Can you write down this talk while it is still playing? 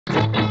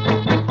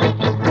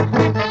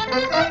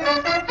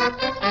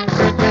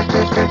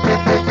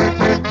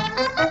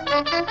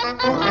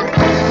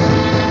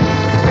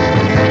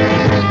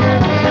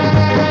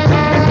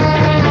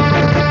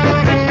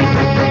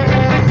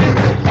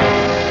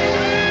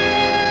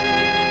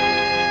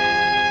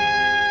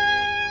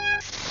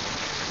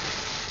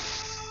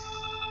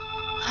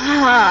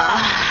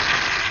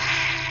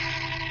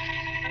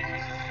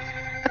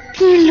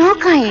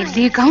ye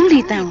le gong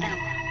le tang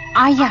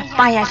aya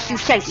paya shu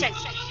shai de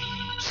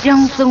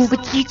yang song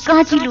baji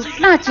ka ji lu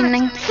la chin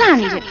nai sa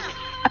ni de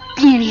a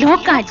pin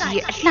loka ji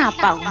ye a hla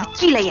pa ko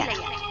ji lai ya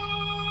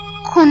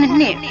khun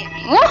ne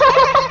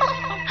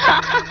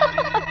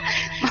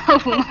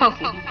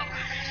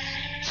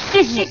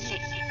shit ne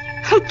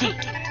ဟုတ်တယ်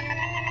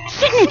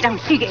ရှစ်နှစ်တောင်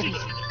ရှိခဲ့ပြီ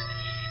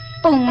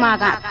ပုံမှာ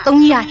က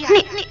300နှ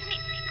စ်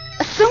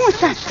အဆုံးအ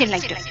စရှင်း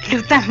လိုက်တော့လူ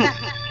တတ်မှု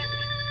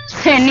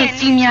10နှစ်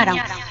ကြီးများတော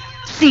င်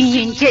စီရ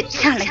င်ချက်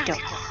ချလိုက်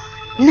တော့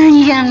နန်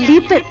ရန်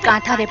လေးဘက်ကာ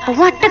ထားတဲ့ဘ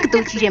ဝတက္က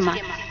သိုလ်ကြီးထဲမှာ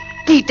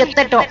ဒီတသ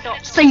က်တော့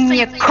စိတ်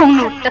မြခုံး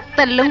လို့တစ်သ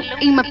က်လုံး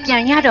အိမ်မပြ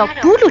န်ရတော့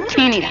ဘူးလို့ထ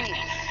င်နေတာ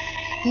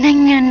နို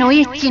င်ငံတော်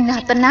ရဲ့ကျင်နာ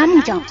တနာမှု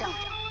ကြောင့်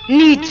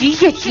နေကြီး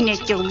ရဲ့ကြီးနဲ့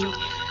ကြုံ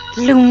ပြီး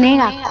လုံနေ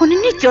က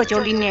9နှစ်ကြော်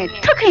ကြော်လေးနဲ့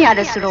ထွက်ခဲ့ရတ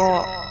ယ်ဆို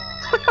တော့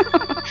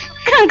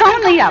ခံကော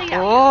င်းလိုက်ရ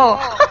ပေါ့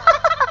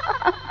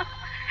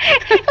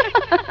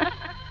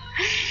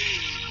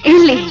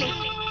အေးလေ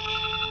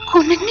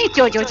9နှစ်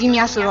ကြော်ကြော်ကြီး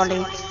များဆိုတော့လေ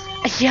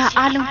အရာ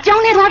အလုံးကြော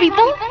င်းနေသွားပြီ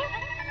ပေါ့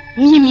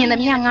မြင်သ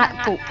မျှငါအ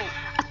ဖို့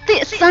အသစ်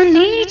အစမ်း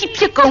နေကြီး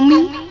ဖြစ်ကုန်ပြီ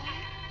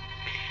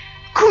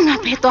ခုငါ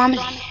ဘယ်သွားမ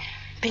လဲ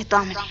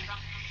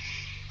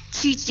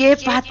ချီကျဲ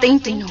ပါသိမ့်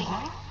တင်တော့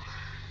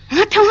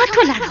ငါထောင်က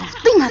ထွက်လာတော့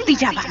သိမှသိ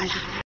ကြပါမ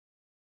လား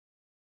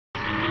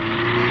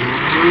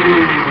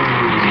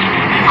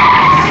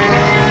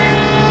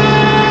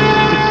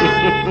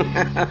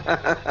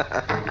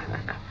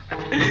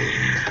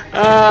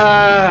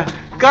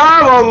ကား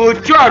ပေါ်ကို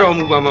ကြွတော်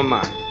မူပါမမ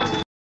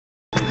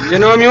ကျွ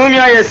န်တော်မျိုး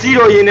များရဲ့စီး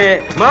တော်ရင်နဲ့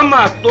မမ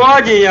သွား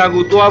ခြင်းရာ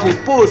ကိုသွားဖို့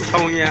ပို့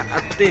ဆောင်ရန်အ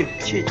သင့်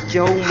ဖြစ်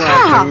ကြောင်းပါ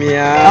ခင်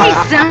ဗျာဟိ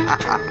စံ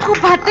ကို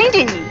ဘာသိမ့်တ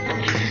င်ကြီး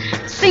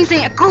စိ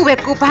မ့်အခုပဲ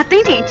ကိုဘာသိ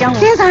မ့်တင်အကြောင်း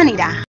စဉ်းစားနေ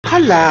တာဟု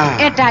တ်လား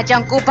အဲ့ဒါကြော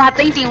င့်ကိုဘာ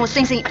သိမ့်တင်ကို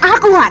စိမ့်အား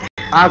ကိုရတာ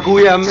အားကို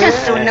ရမယ်ချက်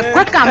စုံနဲ့ကွ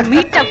က်က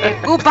မီးတောက်တယ်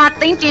ကိုဘာ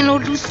သိမ့်တင်လို့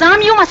လူစား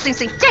မျိုးမှစိမ့်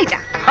ကြိုက်တာ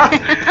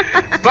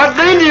ဘာ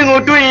သိမ့်တင်ကို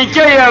တွေ့ရင်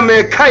ကြိုက်ရမ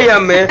ယ်ခိုက်ရ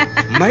မယ်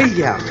မိုက်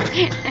ရမ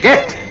ယ်ကဲ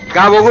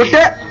ကာဘောကိုတ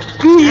က်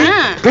ပြီး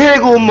ဘယ်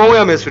ကိုမောင်းရ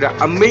မယ်ဆိုတာ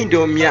အမိန့်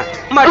တော်မြတ်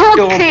မှတ်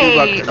တော်မူပါခင်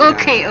ဗျာโอ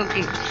เค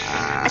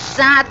အ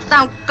စား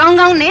တောက်ကော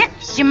င်းနဲ့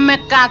ရမ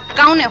က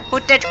ကောင်းတဲ့ဟို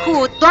တယ်တစ်ခု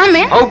ကိုသွားမ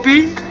ယ်ဟုတ်ပြီ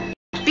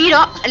ပြီး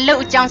တော့အလုပ်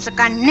အကြောင်းစ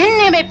ကားနည်း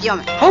နည်းပဲပြောမ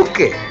ယ်ဟုတ်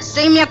ကဲ့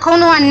စိတ်မြခုံး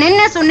တော့နည်း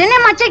နည်းဆိုနည်းန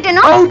ည်းမှကြိတ်တယ်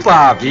နော်ဟုတ်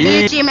ပါပြီဒီ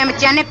ချိန်မှမ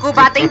ကြမ်းနဲ့ကို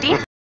ပါသိမ့်တယ်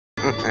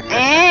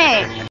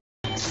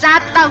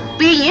စားတောက်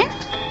ပြီးရင်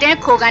တဲ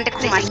ခိုကန်တစ်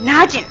ခုမှ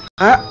နားကျင်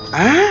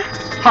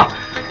ဟာ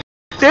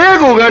တဲ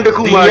ခိုကန်တစ်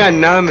ခုမှ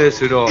နားမယ်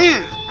ဆိုတော့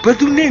ဘယ်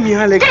သူနဲ့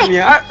များလဲခင်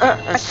ဗျာ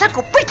အဆက်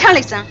ကိုပိတ်ထား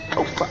လိုက်စမ်း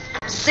ဟုတ်ပါ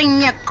စိတ်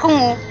မြခုံး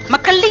ကိုမ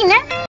ကလိ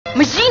နဲ့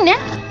မကြီးနဲ့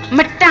မ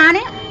တာ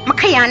နဲ့မ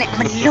ခရနဲ့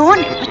မလော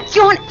နဲ့မ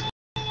ကြောနဲ့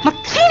မ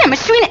ဖြီးနဲ့မ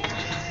ရွှေ့နဲ့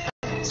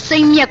စိ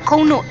တ်မြ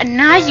ခုံးတို့အ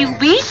နားယူ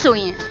ပြီးဆို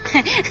ရင်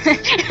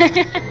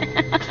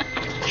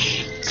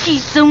ချီ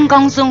ဆုံးကော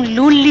င်းဆုံး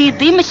လူလီ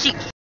သေးမရှိ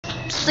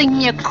စိတ်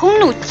မြခုံး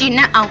တို့ကျဉ်း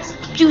အောင်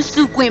ပြူ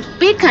စုခွင့်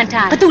ပေးခံ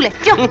ထားဘာလို့လဲ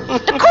ပြော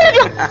တခွန်းလည်း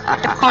ပြော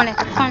တခွန်းလည်း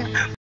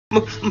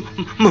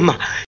မ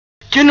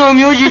ကျွန်တော်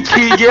မျိုးကြီး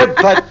ချီကျဲ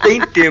ဗတ်သိ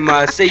မ့်တင်မှာ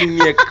စိတ်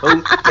မြ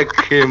ခုံးတ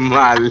ခင်မ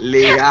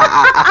လေး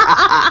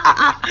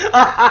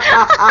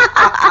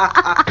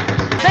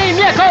စိတ်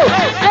မြခုံး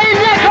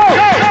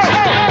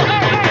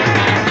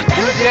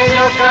သူကျေ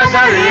ရောစား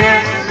စားရဲ့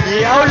ဒီ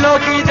အောင်လော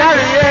ကီသား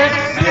ရဲ့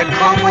မြေ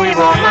ခေါင်းမွေး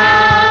ပေါ်မှာ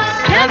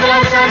ရန်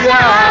တော်ဆံပြ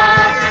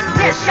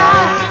ရဆော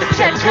င်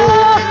ချက်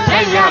ချိုးလ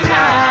က်ရမ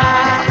လား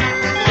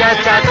ကြ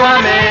ကြသွား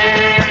မ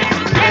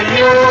ယ်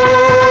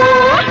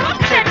မျိုး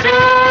ချက်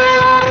ချိုး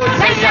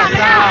လက်ရမ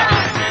လား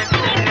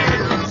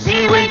စီ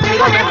ဝေးကြီး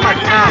တော့မှတ်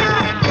ထား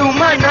သူ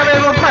မနာမည်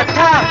ကိုမှတ်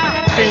ထား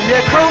စိတ်မြ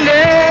ခုံးတ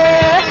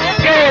ယ်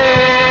ကဲ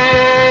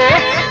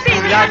စီ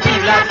လာ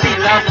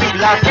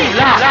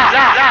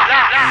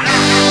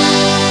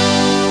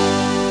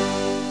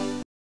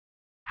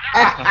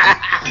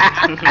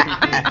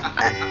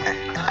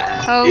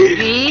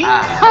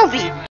ဟုတ်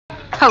ပြီ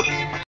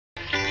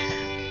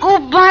ကို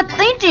ဘာ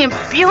သိမ့်တင်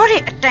ပြော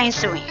တဲ့အတိုင်း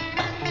ဆိုရင်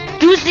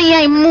ဒုစ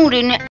ရိုက်မှု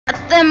တွေနဲ့အ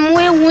သက်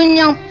မွေးဝင်း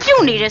ကြောင်ပြု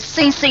တ်နေတဲ့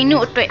စိန်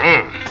တို့အတွက်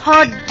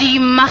ဟောဒီ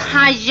မ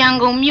ဟာရန်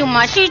ကုန်မြို့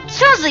မှာရှိ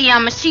ချစရာ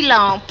မရှိ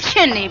လောက်အောင်ဖြ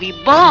စ်နေပြီ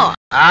ပေါ့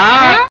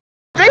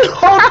သိ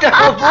ဟုတ်တယ်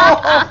ပေါ့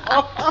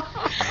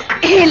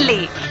အေး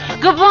လေ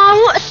ကဘာ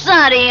ဦးအစာ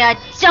တွေက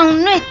ကြောင်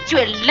နဲ့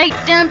ကျွဲ့လိုက်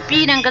တန်း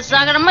ပြေးတဲ့က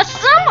စားကမ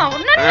စမ်းပါ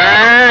ဘူးနဲ့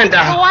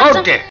ဒါဟု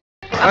တ်တယ်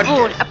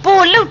အ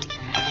ပိုလုတ်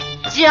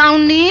ကြောင်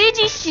နေ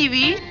ကြီးရှိ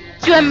ပြီး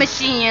ကျွဲ့မ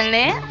ရှိရင်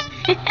လေ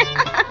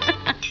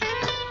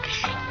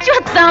ကျွ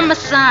တ်သားမ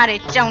စားတဲ့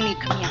ကြောင်နေ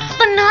ခင်ဗျာ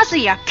တနာစ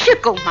ရာဖြစ်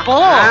ကုန်မှာ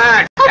ပေါ့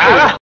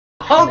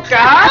ဟုတ်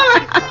တာ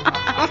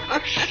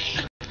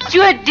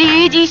ကျွတ်ဒီ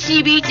ကြီးရှိ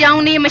ပြီးကြောင်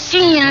နေမ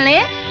ရှိရင်လေ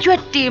ကျွ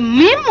တ်တီမ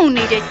င်းမှု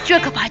နေတဲ့ကျွ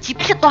တ်ကဘာကြီး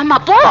ဖြစ်သွားမှာ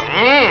ပေါ့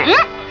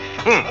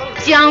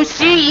ကြောင်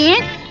ရှိရင်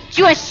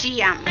ကျွတ်ရှိ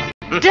ရမယ်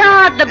ဒါ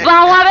တဘာ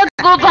ဝပဲ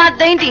ကိုဘာ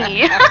သိမ့်တင်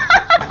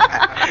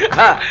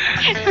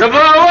တ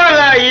ဘာဝ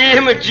လား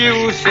ရေးမကြည့်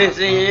ဘူးစင်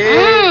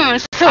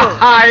ဆို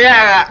ဟာရ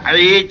ကအ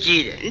ရေး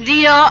ကြီးတယ်ဒီ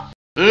တော့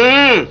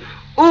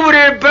ဥပ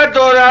ဒေဘက်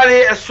တော်သားတွေ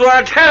အစွာ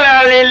ထက်လာ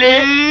လေ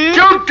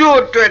ကျုပ်တို့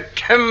အတွက်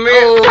ထမ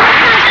င်း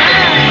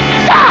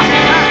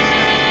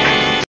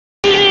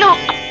လို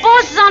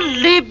ပေါ်စား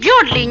လေ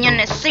ပြော့လေည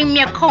နဲ့စိတ်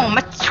မျက်ခုံးမ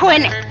ချွဲ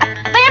နဲ့အ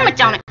သေးမ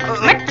ကြောင်နဲ့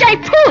မကြိုက်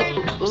ဘူး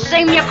စိ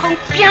တ်မျက်ခုံး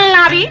ပြန်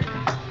လာပြီ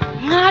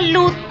ငါ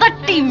လူတ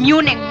တိ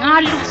မျိုးနဲ့ငါ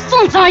လူစွ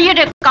န့်စားရ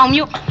တဲ့ကောင်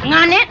မျိုး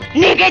ငါနဲ့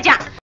နေခဲ့ကြ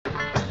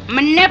မ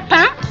နေ့ပ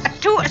န်အ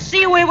ထူးအစ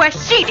ည်းအဝေး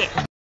ရှိတယ်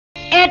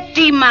အဲ့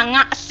ဒီမှာ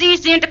ငါအစည်း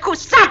အဝေးတစ်ခု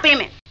စပေး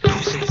မယ်လူ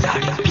စိတ်စား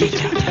ရပြေး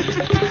ကြ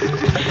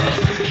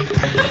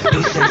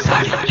လူစိတ်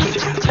စားရပြေး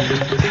ကြ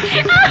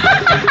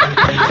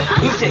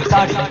လူစိတ်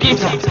စားရပြေး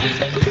ကြ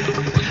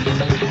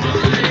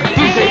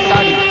လူစိတ်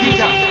စားရပြေး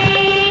ကြ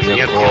ည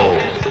ကို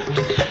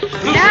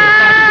လာ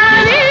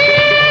ပြီ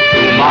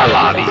မ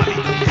လာပြီ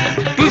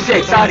လူစိ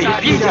တ်စားရ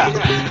ပြေးကြ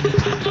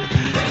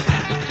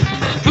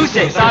လူ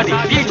စိတ်စားရ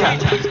ပြေးကြ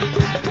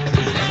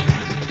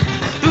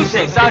လူ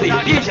စိတ်စားရ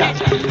ပြေးကြ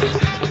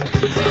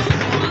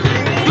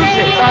လူ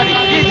စိတ်စားရ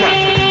ပြေးကြ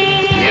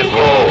ည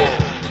ကို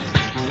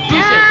လူ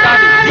စိတ်စား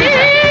ရပြေးကြ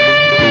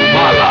မ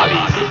လာပြီ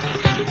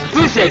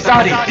လူစိတ်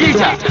စားရပြေး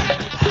ကြ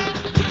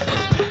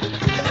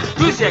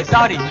လူစိတ်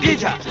စားရပြေး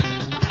ကြ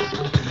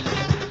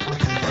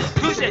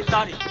လူစိတ်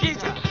စားရပြေး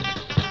ကြ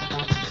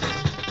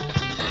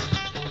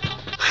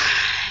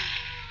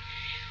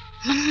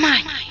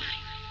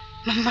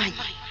မမ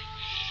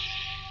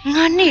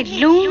ငါနဲ့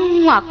လုံး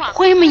ဝ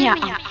ခွဲမရ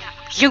အောင်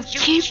ရုပ်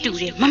ချင်းတူ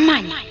တယ်မမ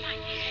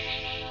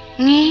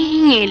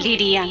ငယ်လေး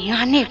တွေကငါ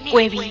နဲ့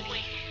ကွဲပြီး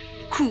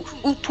ခု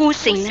ဦးဖိုး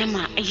စိန်ထဲ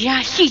မှာအရာ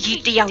ရှိ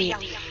ကြီးတယောက်ရဲ့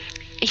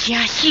အ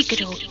ရာရှိက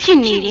တော်ဖြစ်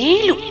နေတ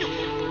ယ်လို့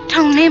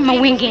ထောင်ထဲမ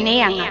ဝင်ခင်တ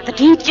ည်းကငါသ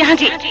တင်းကြား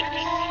ခဲ့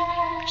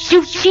ရု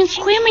ပ်ချင်း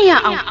ခွဲမရ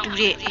အောင်တူ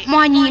တဲ့အ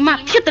မွှာညီမ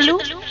ဖြစ်တယ်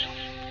လို့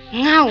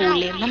ငါ့ကို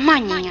လေမမ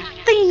ညီက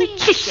သိ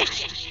ချစ်ရှာ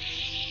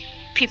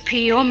ဖေ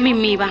ရော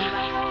မိပါ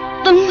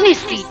သုံးနှစ်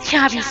စီချ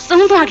ပြီး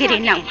ဆုံးသွားခဲ့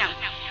တဲ့နောက်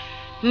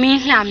မ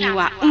င်းလှမျိုး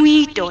ကဦး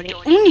ကြီးတော်တဲ့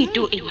ဦးနီ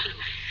တို့အိမ်မှာ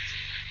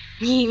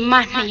ညီမ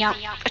နှစ်ယောက်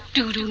အ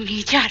တူတူနေ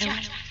ကြတော့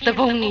သ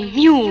ဘုံနေ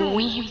မြို့ဝ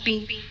င်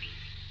ပြီး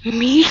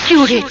မီး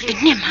ရှို့တဲ့တစ်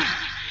နှစ်မှာ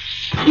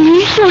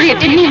မီးရှို့တဲ့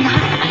တစ်နှစ်မှာ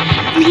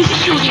မီး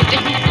ရှို့တဲ့တ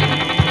စ်နှစ်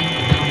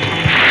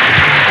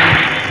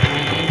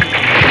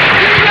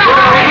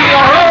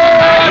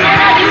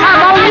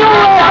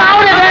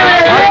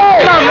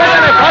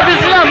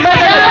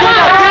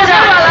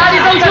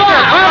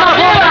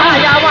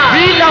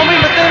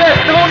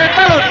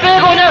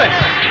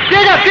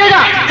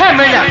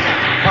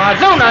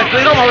လုံနာ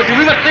တွေ့တော့မှဒီ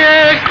လိုနဲ့တဲ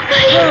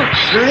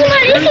ညီမ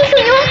လေးစိတ်စိ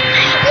တ်ရော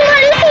ညီမ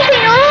လေးကိုရှာ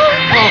ပြီးတော့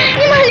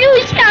ညီမလေး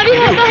ကိုရှာပြီး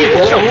တော့ညီမလေး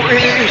ကို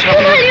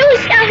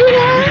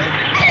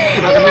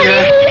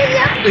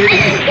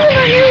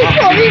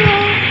ခေါ်ပြီး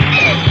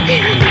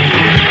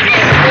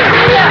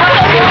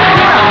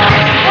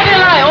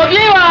တော့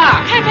ပြေးပါ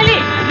ဟဲ့က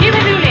လေးနေဘ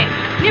ယ်သူလဲ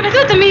နေဘယ်သူ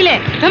သမီးလဲ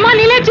ဘယ်မှာ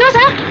နေလဲပြောစ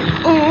မ်း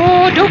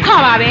အိုးဒုက္ခ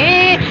ပါပဲ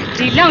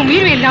ဒီလောက်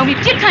မီးတွေလောင်ပြီး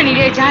ပြစ်ခတ်နေ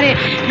တဲ့ကြားတဲ့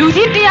လူ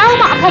ကြီးတရား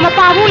မှအဖေမ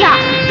ပါဘူးလား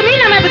သမီး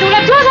နာမည်ဘယ်သူလဲ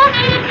ပြောစမ်း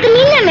သ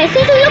မီးနာမည်စိ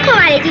တ်စိတ်လို့ခေါ်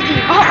ပါတယ်ជីជី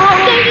ကန်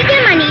ကြီးတ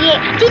က်မှနေတဲ့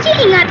ជីជី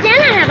အိမ်ကပြန်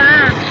လာတာပါ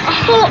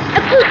ဟိုအ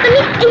ခုသ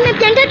မီးအိမ်မ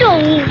ပြန်တတ်တော့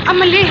ဘူးအ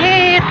မလေး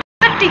ဟဲ့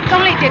တတိကော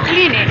င်းလိုက်တဲ့က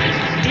လေးနဲ့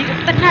ဒီ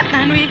တနတ်တ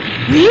န်တွေ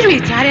မီးတွေ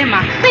ကြားထဲမှာ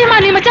သိမ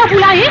နေမကြောက်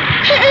ဘူးလားဟင်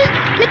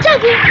မကြောက်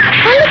ဘူးဘာ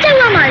လို့ကြောက်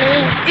ရမှာလဲ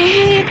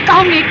အေးကော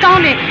င်းနေ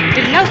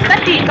ဒီလောက်တ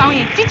တိကောင်းရ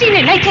င်ជីជី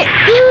နဲ့လိုက်ခဲ့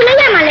လိုက်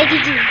ရမှာလဲជី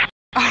ជី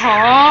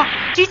အော်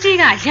ជីជី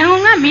ကရန်ကု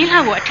န်ကမင်းလှ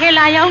ကိုအထဲ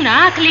လာရောက်တာ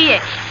ကလေးရဲ့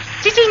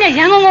ជីជីနဲ့ရ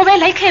န်ကုန်ကိုပဲ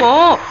လိုက်ခဲ့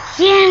ပေါ့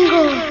ရန်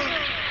ကုန်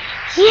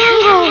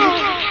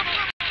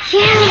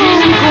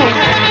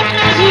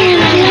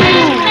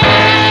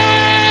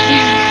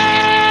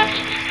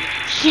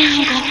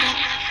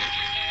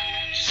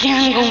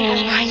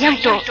ငါရောက်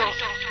တော့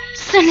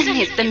12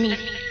နှစ်သမီး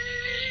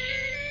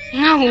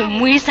ငါ့ကို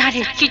မွေးစား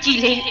တဲ့ជីជី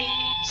လေး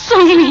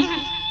ဆုံးပြီ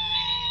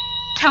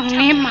ထောင်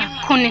ထဲမှာ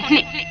9နှ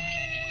စ်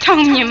ထော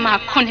င်မြင်မှာ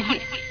9နှ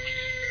စ်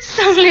ဆ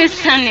န်းလေး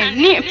ဆန်းနဲ့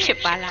နင့်အဖြစ်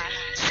ပါလား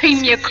စိတ်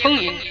မြေခုံး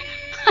ရင်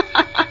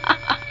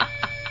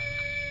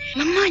မ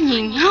မညီ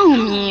ငါ့ကို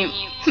မြင်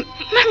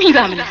မှတ်မိ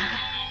ပါမလား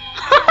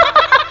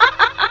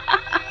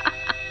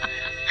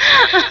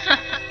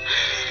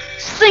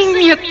စိတ်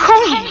မြေ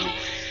ခုံးရင်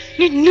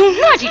နင်နုံ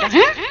နှကြည့်တာဟ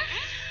မ်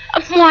အ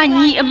မွှာ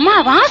ညီအမ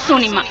ပါဆို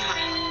နေမှာ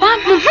ဘာ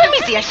မှမမိ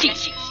စရာရှိ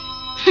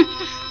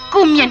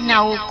ကိုမျက်နှာ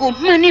ကိုကို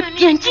မှန်နဲ့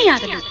ပြန်ကြည့်ရ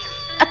တယ်လို့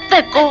အသ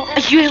က်ကော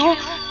အရွယ်ကော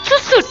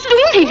စွတ်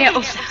တူးနေတဲ့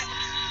ဥစ္စာ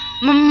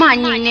မမ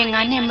ညီနဲ့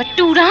ငါနဲ့မ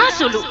တူတာ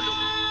ဆိုလို့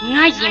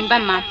ငါရင်ဘ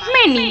က်မှာ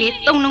မှဲ့နေလေ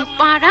သုံးလုံး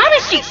ပါတာပဲ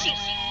ရှိ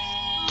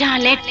ဒါ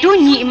လဲတို့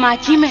ညီအမ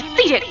ချင်းပဲ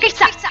သိတဲ့ကိစ္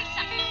စ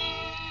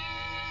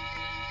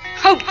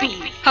ဟုတ်ပြီ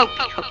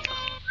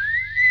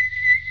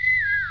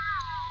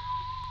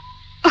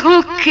โอ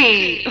เค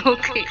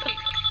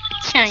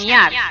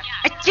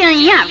အကြံ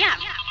ရ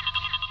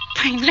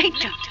ထိုင်လိုက်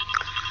တော့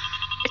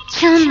အချ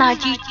မ်းသာ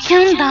ကြီးချ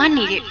မ်းသာ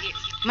နေတဲ့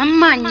မ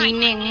မညီ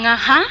နဲ့ငါ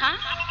ဟာ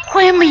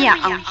ခွဲမရ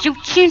အောင်ရု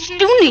ပ်ချင်း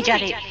တူးနေကြ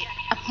တဲ့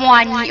အမွှာ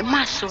ညီအမ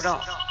ဆို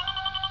တော့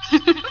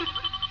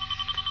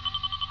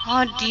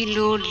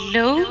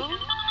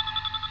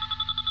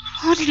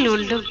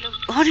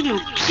ဟောဒီလို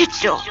ဖြစ်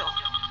တော့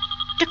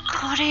တ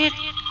ခါတည်း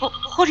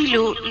ဟောဒီ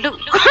လို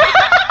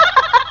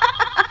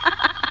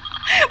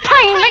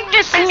Fine like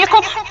this in your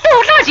coat.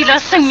 Don't let you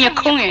sing your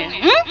cone.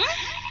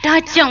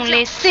 That young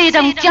lady said,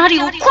 I'm Jari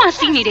who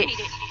quasi needed.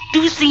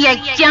 Do see a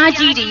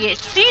Jaji,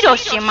 Sido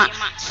Shima,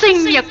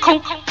 sing your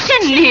coat,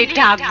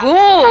 Penita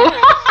go.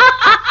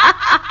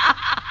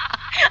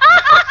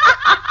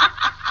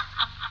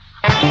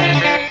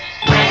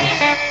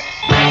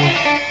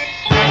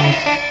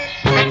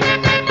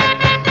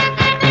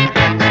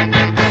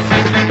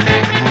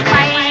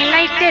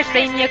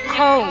 In your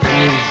coat,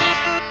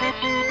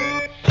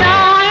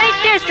 don't like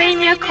this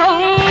in your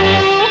coat.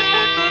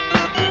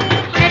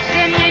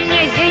 Listen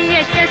in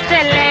your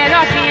sister, let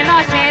off in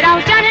our set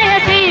out, Johnny,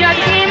 see your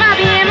team, I'll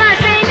be in my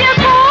senior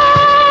coat.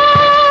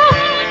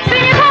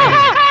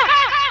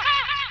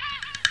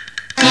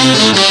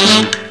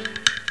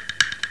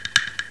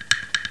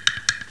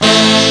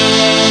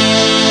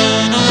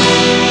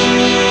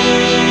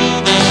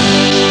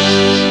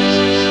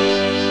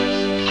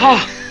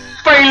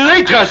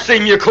 Later,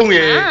 sing your cone.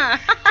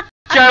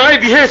 Shall I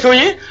be here so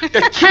ye?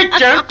 The chick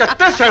jam, the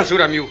Tassan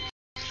Suramu.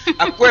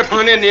 A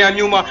weapon in the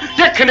Anuma,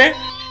 Yakane,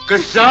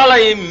 Gazala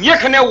in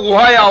Yakane,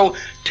 Wile,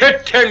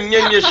 Tetem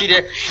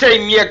Yashide,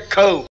 same year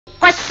co.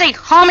 What say,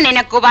 Homin in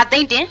a go about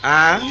thinking?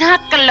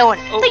 Knock a lord,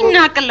 think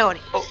knock a lord.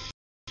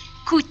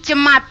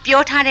 Kuchama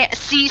Piotare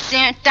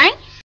season time.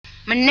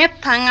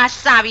 Manepanga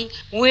Savi,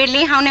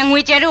 Willie Hound and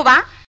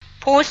Wijaruba.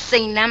 Poor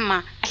Saint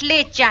Nama,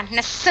 Leja,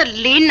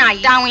 Nasalina,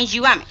 down in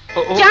you am.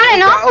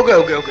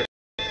 Okay.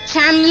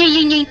 Cham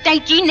yin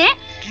taking it,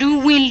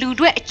 Louis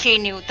Ludo a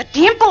chain you, the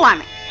temple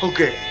am.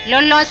 Okay.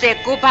 Lolo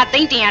said, go back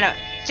thinking at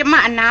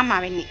Jama and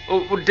Nama. Oh,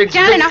 the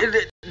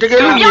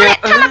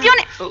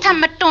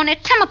Tamatone,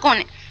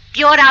 Tamacone,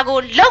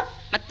 Piorago, low,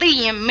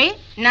 Mathian me,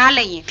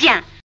 Nale,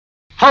 Pian.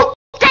 How?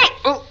 Take!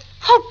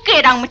 How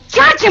get on with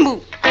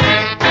Jajamu?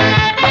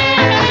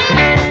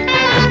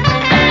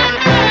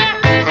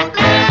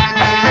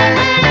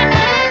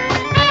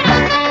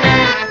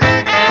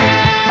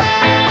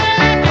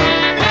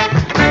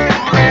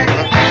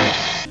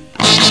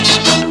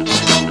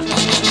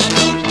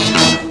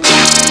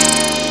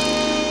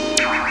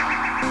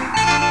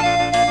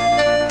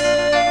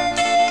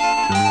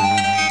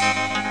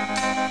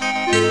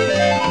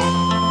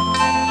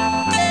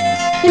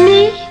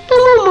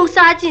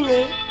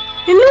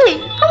 Mimi,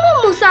 come on,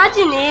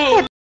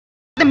 Musajine.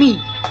 The me,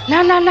 la,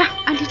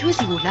 and it was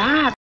you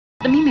laugh.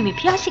 The me,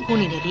 Piashi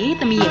Kone,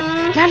 the me, la,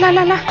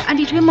 and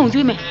it will move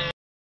me.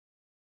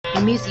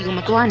 You miss you,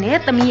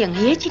 Matuane, the me, and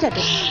Yechi that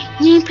day.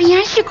 Ye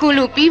Piashi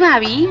Kulu,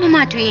 Pibabi,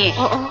 Mamma Tree,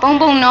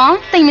 Bombo no,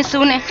 thing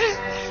soon.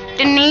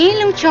 The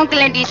nail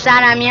chocolate is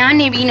Sarah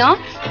Miani Vino,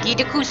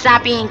 Gitaku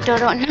Sapi,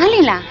 Toro,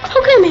 Nalila.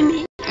 Okay,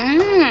 Mimi.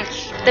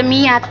 The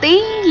myat,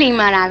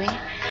 Limarabe.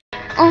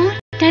 Oh.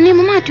 Tane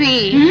mama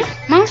tui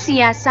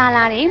Mausia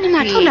salare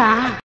mama tui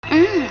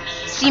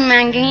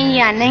Simangin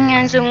ya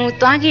nangan sung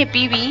twage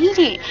pibi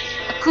de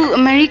Aku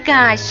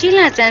America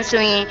Sheila chan so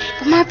yin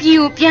Pama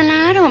piu pian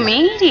la ro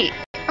me de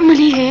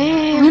Amali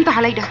he win ta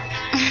lai da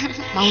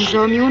Maung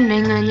zo myo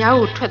nangan ya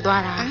ko thwat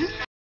twa da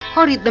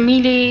Hori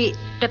thami le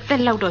tat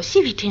lauk do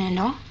shi bi thin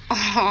no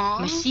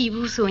Masi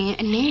bu so yin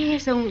ane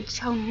song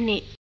 6 နှ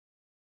စ်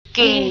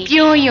Kê,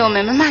ပြောရုံ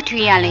ပဲမမ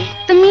ထွေးရလဲ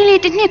သမီး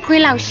လေးတစ်နှစ်ခွဲ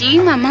လောက်ရှိ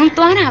မှမောင်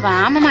သွားတာပါ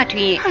မမ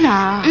ထွေးဟုတ်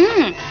လား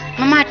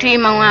မမထွေး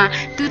မောင်က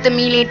သူ့သ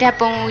မီးလေးဓာတ်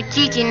ပုံကိုကြ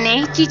ည့်ကျင်နေ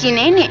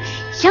နဲ့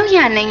ရောက်ရ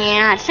နိုင်ငံ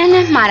ကလှ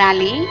မ်းမှားတာ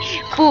လေ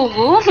ပို့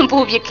ကိုမ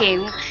ပို့ပြခဲ့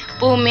ဘူး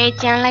ပို့မဲ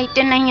ကြမ်းလိုက်တ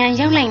နိုင်ငံ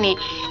ရောက်လိုက်နဲ့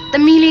သ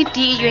မီးလေး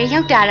ဒီအရွယ်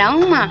ရောက်တာတော့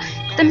မှ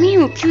သမီး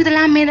ကိုဖြူသ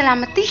လားမဲသလား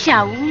မသိရှာ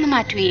ဘူးမမ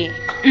ထွေး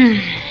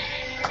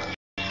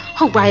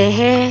ဟုတ်ပါရဲ့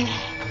ဟဲ့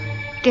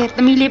ကဲသ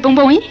မီးလေးပုံ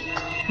ရင်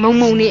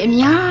မုံနေအ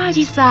များ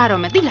ကြီးစား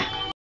တော့မသိလား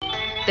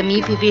သ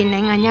မီးဖေဖေ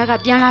နိုင်ငံညာက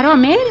ပြန်လာတော့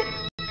မယ်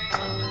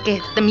ကဲ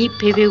သမီး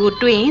ဖေဖေကို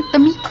တွေ့ရင်သ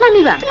မီးမှတ်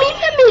မိပါသမီး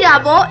မှတ်မိတာ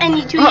ပေါ့အန်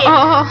နီကျွေး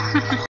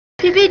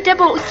ဖေဖေတက်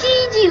ဖို့အ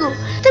ကြီးကြီးကို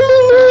သ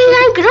မီးနေ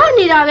တိုင်းကြော့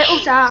နေတာပဲဥ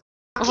စ္စာ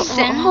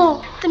ဟုတ်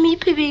သမီး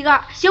ဖေဖေက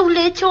ရုပ်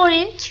လဲချောတ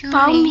ယ်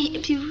ဘောင်းမီအ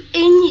ဖြူအ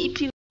င်းကြီးအ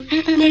ဖြူ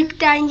နေ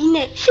တိုင်ကြီး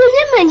နဲ့ရှင်မျ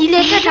က်မှန်ကြီး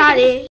လဲကတ်ထား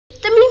တယ်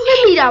သမီးမှတ်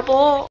မိတာ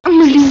ပေါ့အမ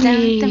လီတက်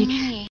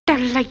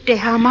လိုက်တဲ့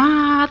ဟာမ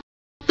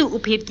သူ့အ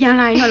ဖေပြန်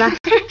လာရင်ဟုတ်လား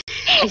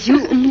အယူ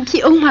အမှုဖြ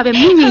စ်အောင်မှာပဲ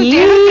မိမိ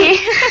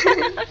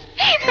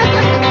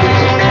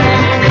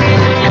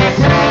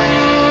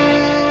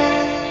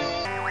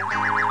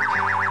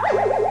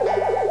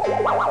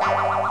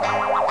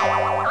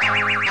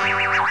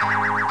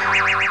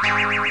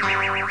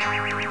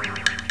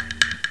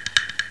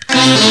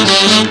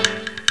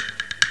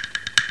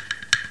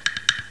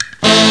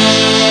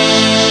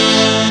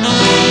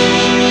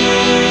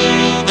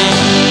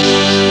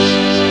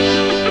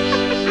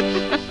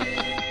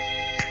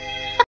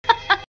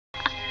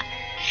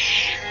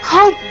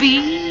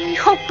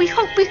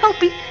ဟုတ်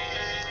ပြီ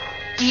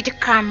ဒီတ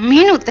ခါမ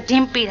င်းတို့သတ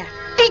င်းပေးတာ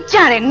တိကျ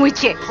တယ်ငွေ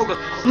ချက်ဟုတ်ကဲ့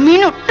မ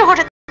င်းတို့တော်တ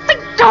ယ်တိ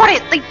တ်တော်တယ်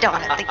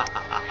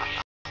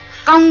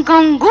ကော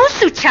င်းကို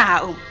စုချအော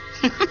င်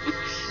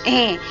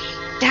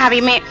ဒါပေ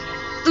မဲ့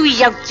သူ့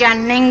ယောက်ျား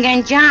နိုင်ငံ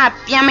ခြား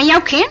ပြန်မရော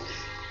က်ခင်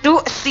တို့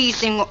အစီအ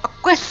စဉ်ကိုအ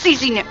ကွက်စီ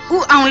စီနဲ့ဥ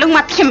အောင်လုံးမ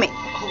ဖြစ်မယ်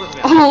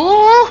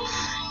အိုး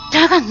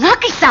ဒါကငါ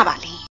ကိစ္စပါ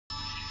လေ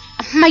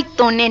အ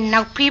maitone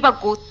now people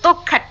go to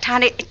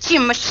katane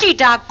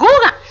chimashita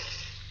goga.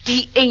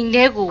 The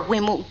Ainego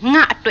Wemo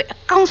not a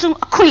council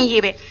a queen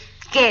yebe.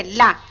 Get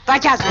la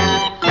Bajas.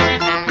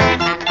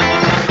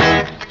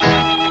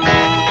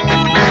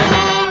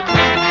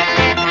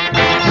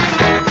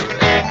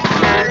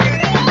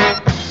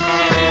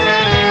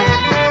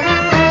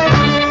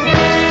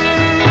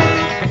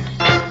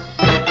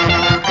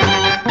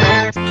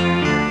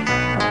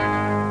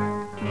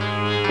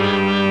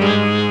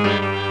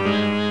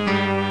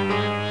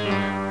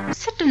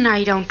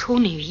 I don't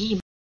Tony,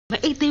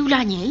 but it do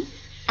Lany.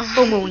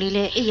 Only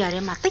lay a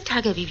yard my take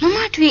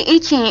Mamma tree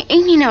itching,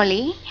 ain't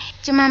only.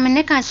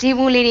 Jamamaneka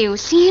Sibu lady,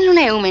 see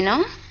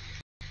Leomino.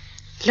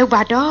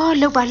 Lobado,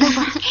 Loba.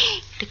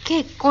 The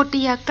cake got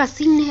the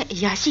casine,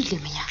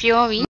 Yashilimia.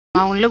 Fury.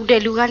 I'll look the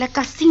Lugale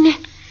Casine.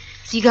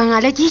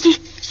 Sigangale Gigi,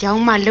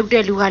 Shama look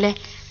the Lugale,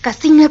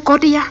 Casine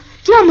Cotia,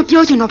 Jam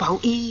Piojin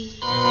about E.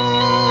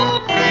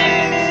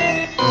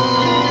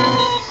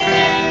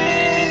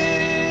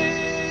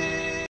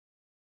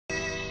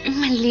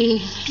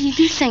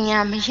 Bibi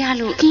Sanya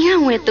Majalu, Tia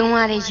with the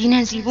one as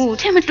Jinanzi Boo,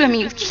 tell me to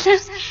me,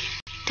 Jesus.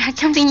 That's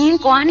something in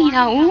Guani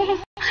now.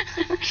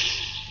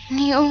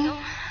 Neo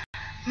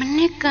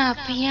Maneka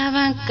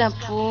Piavan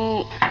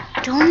Capu,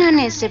 Dona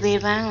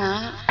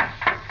Nesebanga.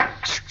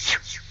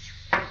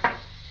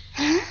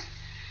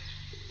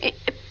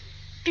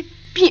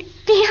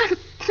 Pia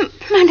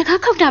Manaka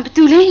cooked up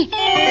too late.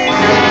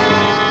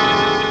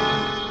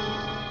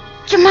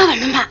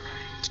 Jamava,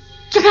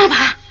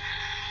 Jamava.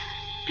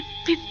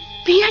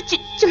 Pia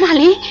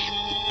Jamali,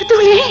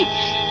 Petuli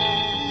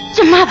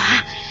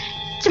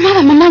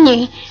Jamava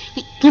Mamani,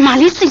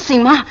 Yamali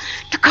sing ma,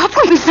 the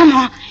couple with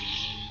some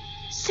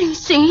sing,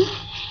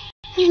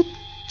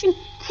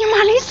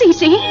 Yamali sing,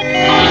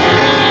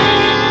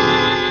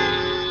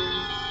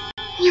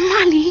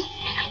 Yamali,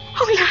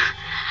 hola,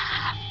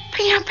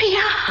 Pia.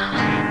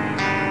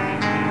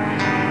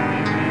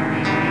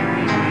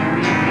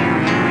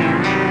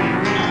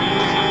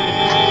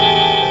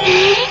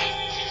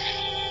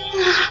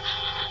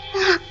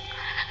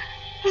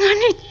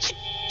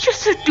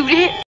 Just do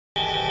it.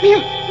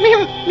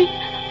 Me,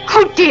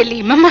 how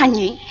daily,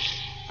 Mamani.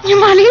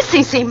 Yamali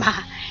sing ma.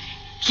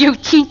 You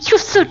teach you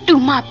so do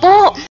my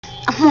ball.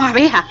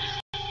 Amaria.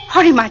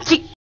 Hurry, my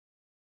chick.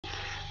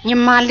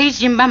 Yamali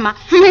Jimbama,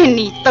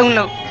 many don't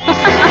know.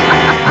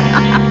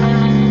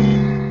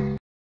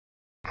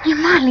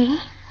 Yamali,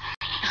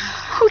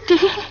 how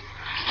did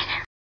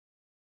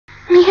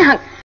me?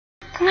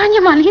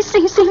 Yamali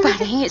sing,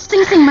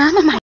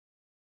 Mamma.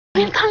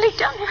 I'm calling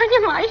down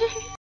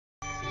Yamali.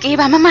 Give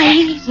a mamma,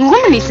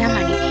 woman is a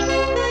money.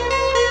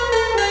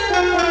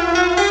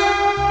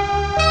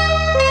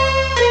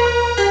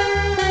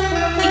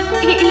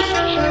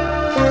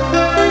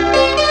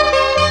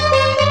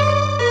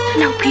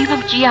 Now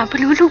people Gia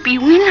Blue be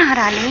winner,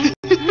 Ali.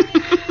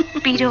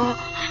 Pido,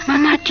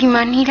 Mamma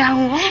Timanida,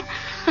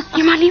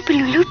 Yamali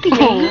Blue,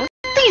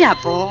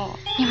 Tirapo,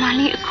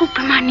 Yamali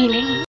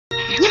Coopermanili.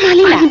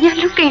 Yamali,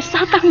 look at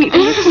Southern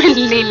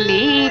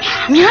Lily,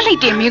 Miali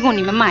de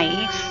Migoni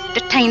Mamma. The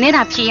tiny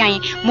up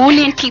here,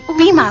 Molin people,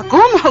 we ma go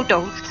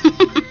moto.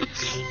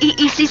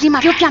 Easy,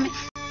 my young,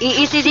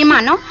 easy,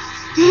 mano.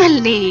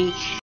 Malay.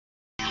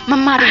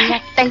 Mamma,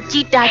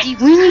 Taji, Daji,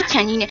 Winnie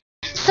Chanine,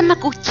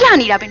 Samako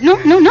Chani rabbit. No.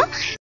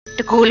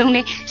 The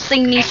colony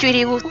sing me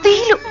sweetie will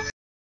feel.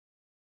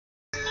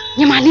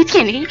 Yamali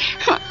Penny.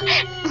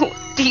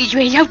 Did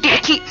you out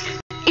there?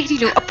 It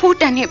is a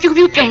port and if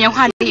you can your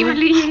hand,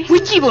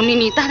 which you only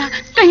need that.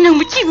 I know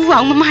what you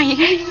are,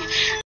 my.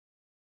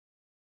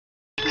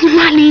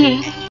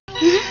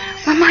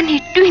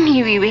 Mamani doing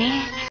you,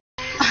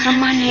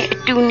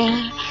 Mamani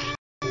doing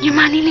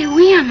Yamani,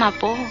 we are my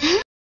boy.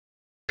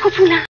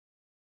 Popula,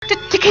 the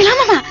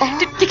Kilama,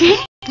 the gay,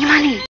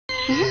 Yamani.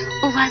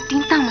 Oh, I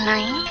think I'm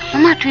lying.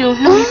 Mamma, do you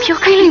know if you're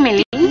killing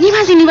me?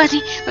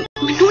 Nivasi,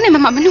 Manune,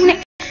 Mamma,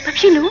 Manune,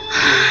 Papilu.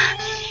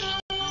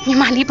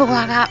 Yamali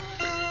Bawaga,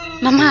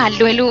 Mamma,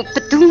 Luelu,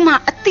 Patuma,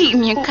 a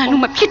theme, and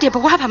Kanuma Pity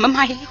Bawa,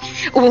 Mamma.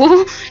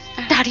 Oh,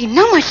 Daddy,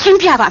 no more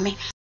shimpia me.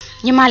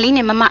 Yamali,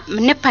 Mamma,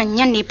 Nipan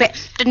Yanni, the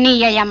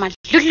Nia Yama,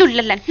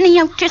 Lulula,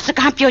 Nia, just a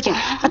campioting.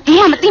 But the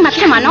Amatima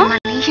Camano,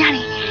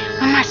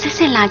 Mamma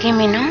Cecilla gave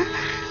me no.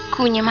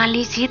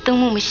 Kunyamali, see the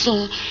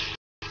machine.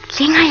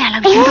 Sing I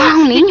love you,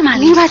 only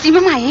Nivasi,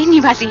 Mamma,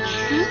 Nivasi.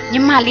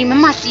 Yamali,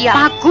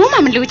 Mammasia, Guma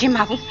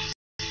Lujimabu.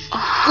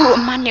 Oh,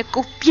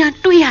 Maneco, Pia,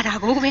 to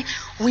Yarago,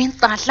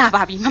 Winter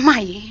Lavabi, Mamma.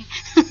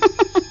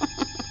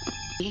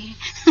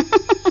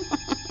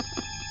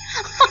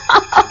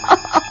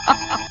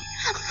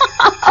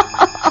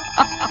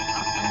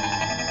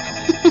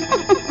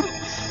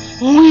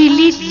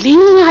 Willie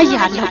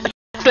Lingayala,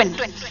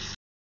 20.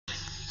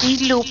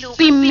 Kilo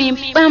Pimmy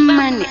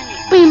Pamani,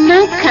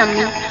 Pimakam,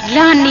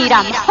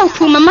 Laniram,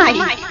 Hofu Mamai,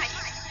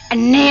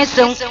 and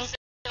Neso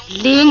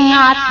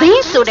Linga,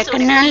 so the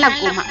Canala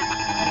Guma.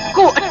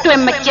 Go to a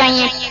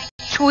Majan,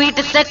 sweet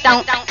set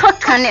down,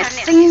 Tokanes,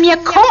 sing me a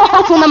call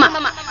Hofu Mamma.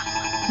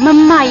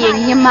 Mamma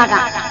and Yamaga,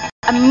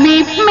 a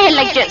me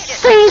like just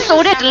sing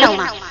so that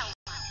Loma.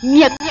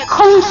 မြက်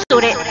ခုံးဆို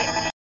တဲ့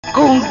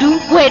ဂုံ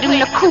တူးွယ်တူး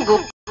နှစ်ခုကို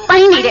ပို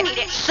င်းနေတဲ့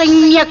စိန်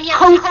မြက်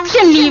ခုံးဖြ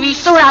စ်နေပြီ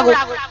ဆိုတာကို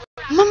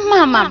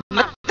မ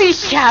သိ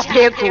ရှာ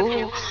ပဲကို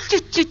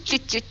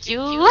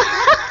ကျူ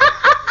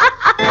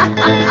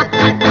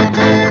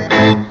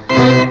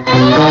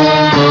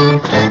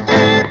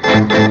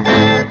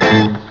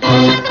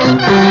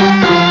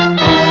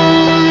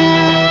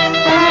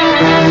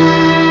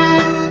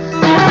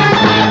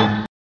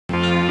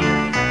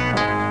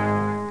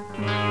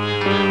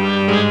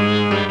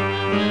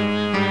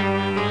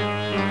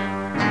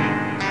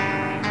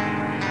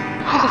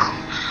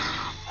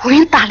ဝ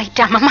င်းတာလိုက်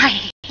တာမမ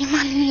ရေ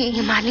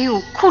ညီမလေး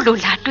ကိုခုလို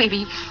လာတွေ့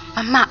ပြီး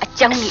မအ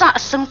ကြောင်းစ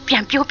အဆုံးပြ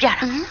န်ပြောပြတာ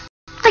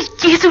သိ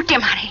ကျေးဇူးတ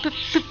င်ပါတယ်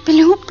ဘယ်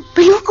လို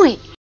ကို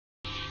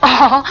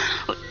အော်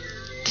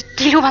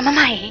ဒီလိုပါမမ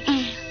ရေ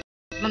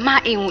မ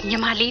အိမ်ကိုညီ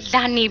မလေး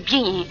လာနေပြ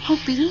င်းရင်ဟု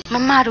တ်ပြီ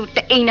မတို့တ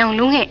အိမ်အောင်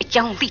လုံးရဲ့အ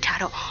ကြောင်းသိထား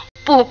တော့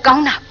ပိုကော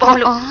င်းတာပေါ့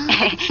လို့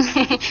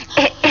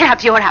အဲ့ဒါ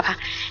ပြောတာပါ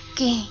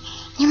ကဲ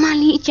ညီမ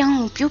လေးအကြောင်း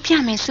ကိုပြောပြ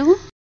မယ်ဆို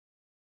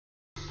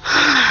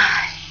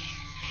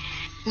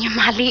ညီမ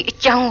လေးအ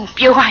ကြောင်းကို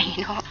ပြောရရင်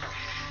တော့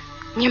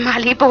ညီမ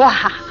လေးဘဝ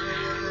ဟာ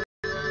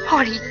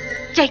ဟောဒီ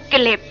ကြိုက်က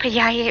လေးဖ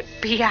ရားရဲ့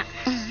ဘေးက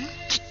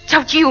ကြော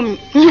က်ကြီးကို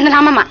မြင်သ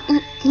လားမမြ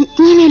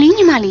င်နေလေ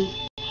ညီမလေး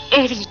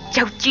အဲ့ဒီ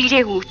ကြောက်ကြီး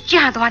တဲ့ကို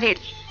ကြာသွားတဲ့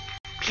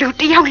လူ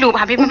တယောက်လို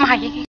ပါပဲမ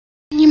ရေ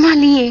ညီမ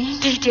လေးရဲ့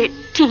ဒီတဲ့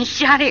ထင်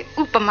ရှားတဲ့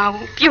ဥပမာ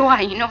ကိုပြောရ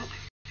ရင်တော့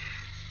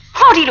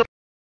ဟောဒီလို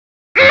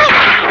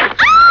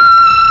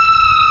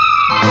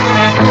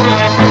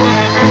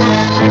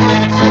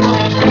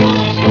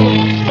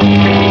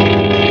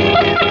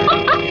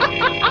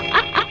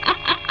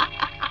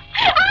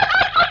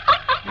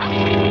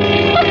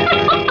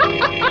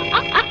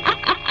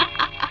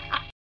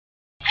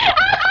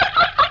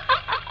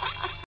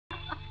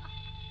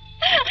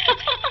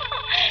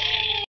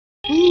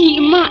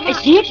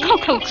ရေ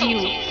ခောက်ကြီး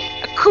ကို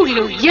အခု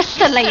လိုရက်ဆ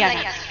က်လိုက်ရ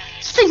တာ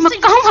စိတ်မ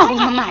ကောင်းပါ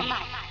ဘူးမ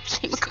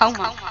စိတ်မကောင်း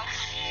ပါ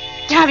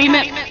ဘူးဒါပေ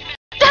မဲ့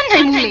တတ်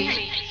နိုင်ဘူးလေ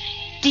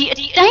ဒီအ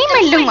တိုင်းမ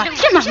လုံးမှာ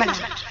ဖြစ်မှာမလား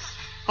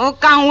ဟို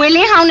ကောင်ဝေလ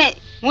င်းဟောင်းနဲ့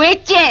ငွေ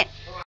ကျက်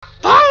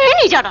ဘာငင်း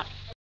နေကြတာ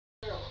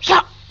ရော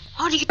က်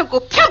ဟောဒီတော့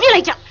ကိုဖြောက်ပြ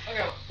လိုက်ကြ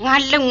ငါ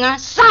လုံငန်း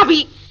စ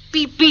ပြီး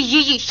ပြီး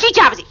ရီရှိ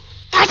ကြပါစေ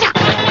ဒါကြော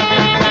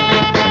င့်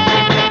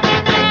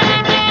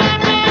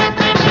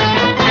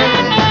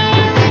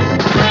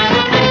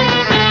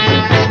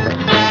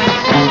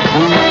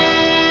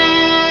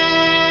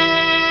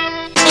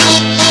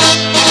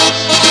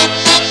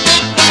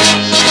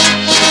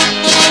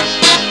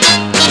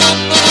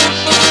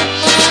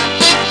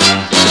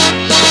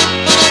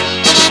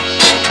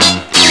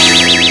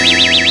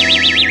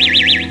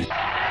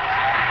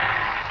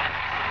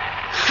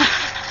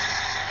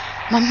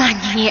မ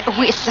ညီရဲ့အ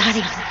ဝိအစား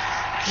တွေ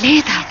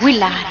လေးသာဝစ်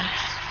လာတယ်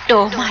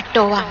တော်မ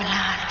တော်ပါမ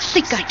လားစိ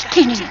တ်ကထ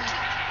င်းနေ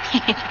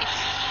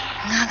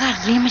ငါက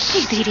လင်းမရှိ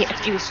သေးတဲ့အ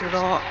ပြူဆို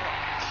တော့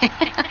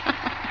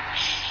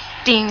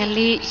တင်က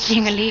လေးရ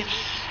င်ကလေး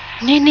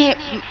နည်း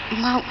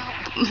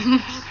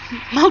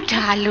မောက်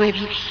တာလွယ်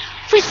ပြီး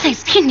ဝစ်စိတ်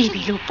ဖြစ်နေ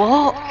ပြီလို့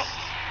ပေါ့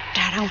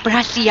ဒါတော့ဘ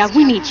ရာစီယာ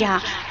ဝိနေကြ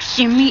ရှ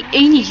င်မီအ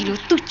င်းကြီး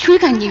လို့သူ့ချွေး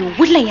ကန်ကြီးကို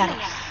ဝစ်လိုက်ရ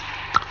တော့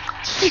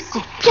စိတ်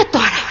ကိုပြတ်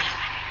သွားတာ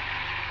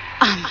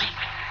အာမိုင်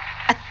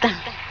အတန်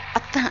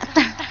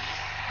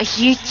အ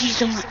ရေးကြီး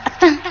ဆုံးကအ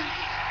တန်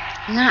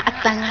ငါအ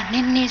တန်ကန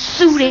ည်းနည်း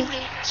စူးတယ်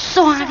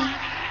စွာတ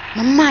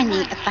ယ်မညီ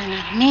အတန်က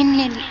နည်းန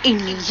ည်းအိမ်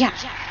ကြီးရ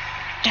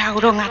ဒါ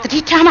တော့ငါတတိ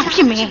ထားမှဖြ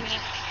စ်မယ်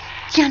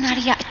ကျန်တာ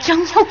တွေကအကြော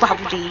င်းဟုတ်ပါ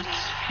ဘူးလေ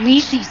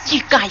မီးစီကြ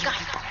ည့်ကြရအော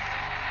င်ပေါ့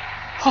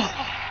ဟော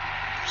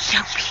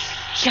ရောက်ပြီ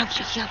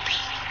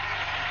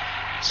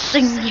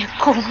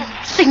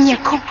စိတ်ည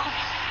ခုံ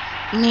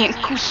နေ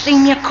ခုစိတ်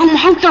ညခုံမ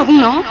ဟုတ်တော့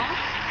ဘူးနော်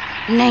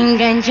နိုင်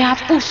ငံခြား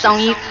ပို့ဆောင်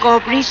ရေး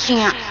ကော်ပိုရေးရှ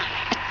င်းက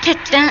အထ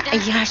က်တန်းအ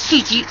ရာရှိ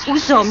ကြီး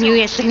ဦးစောမျိုး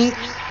ရဲ့စနီး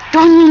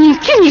ဒေါ်ညီညီ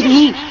ဖြစ်နေ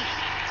ပြီ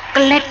က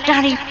လက်တာ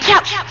တွေဖြော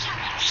က်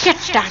ရှက်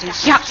တာတွေ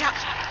ရောက်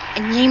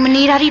အငြိမ်မ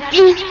နေတာတွေပြ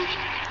င်း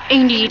အိ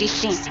န္ဒိယတွေ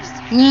စင်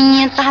ည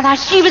င်သား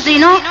ရှိပါစေ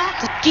နော်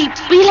တတိ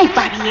ပေးလိုက်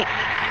ပါပြီ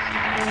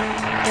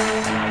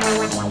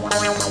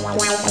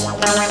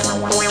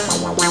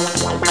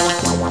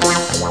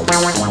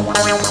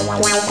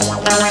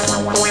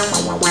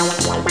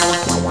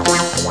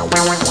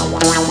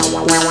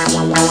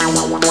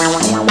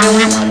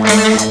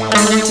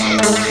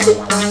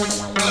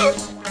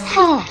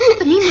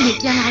သမီးမနေ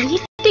ပြန်လာပြီ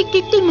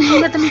တိတ်မ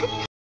လို့သမီး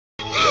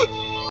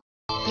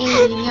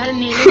ငါ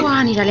နေဝါ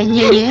နေတာလဲည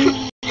င်ရဲ့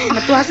မ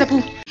တွားစ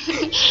ဘူး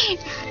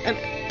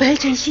ဘယ်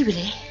ချင်းရှိပြီ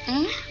လဲ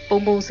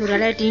ပုံဆိုတာ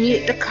လဲဒီနေ့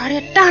တခါတ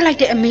ည်းတားလိုက်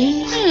တဲ့အမေ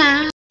ဟုတ်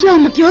လားကြော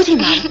က်မပြောချင်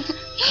ပါဘူး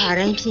ခါ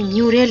တိုင်းဖြစ်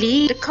မျိုးတဲ့လေ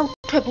တစ်ခေါက်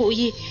ထွက်ဖို့အ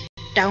ရေး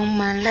တောင်း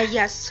မှန်လိုက်ရ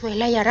ဆွဲ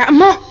လိုက်ရတာအ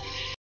မော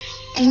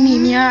ဒီမိ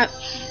မြ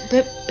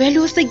ဘယ်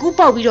လိုစိတ်ကူး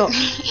ပေါက်ပြီးတော့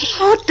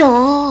ဟုတ်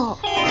တော့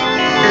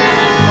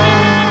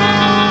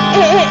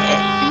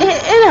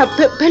အဲ့ဒါ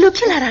ဘယ်လို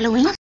ဖြစ်လာတာလဲဝ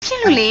င်ဖြစ်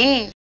လို့လေ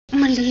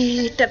မလီ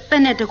တက်ပ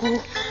က်နဲ့တကူ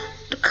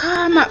တခါ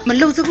မှမ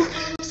လုံစဘူး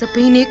စပ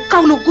င်းလေးကော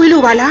က်လို့ကွေး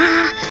လို့ပါ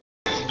လား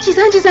ကြည်စ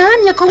မ်း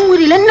မျက်ခုံးဝေး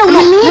တွေလည်းနှုတ်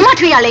လို့မ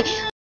ထွေးရလေ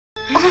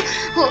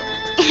ဟို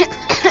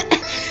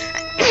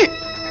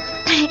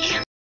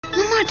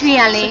Mama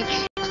tuyale,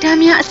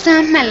 damya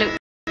asam malu.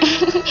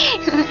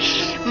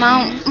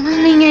 Mau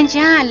nengen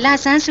ja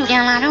lasan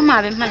suyan la ro ma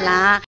be mala.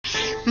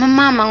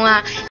 Mama mawa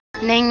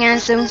nengen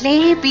sung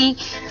lebi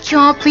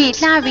chopi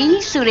labi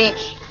sure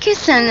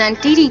kisan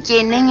diri je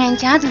nengen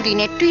ja tu di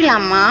ne twi la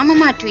ma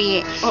mama twi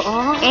ye.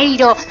 Eri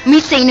do mi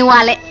sein nu wa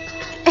le.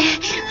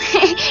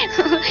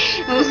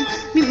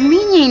 Mi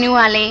nyi nu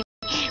wa le.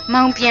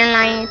 Mau pian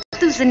la yin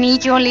tu sani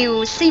jo le ko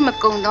sei ma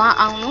kaung twa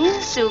aung lo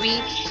so bi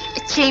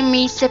achain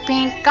mi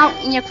sapin kauk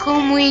nyakho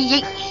mwe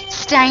yit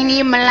style ni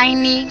malai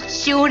ni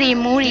show de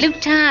mo de luk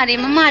tha de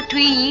mama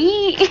twi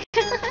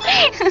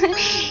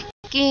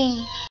ke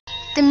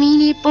tami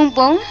ni pong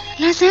pong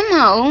la san ma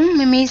aung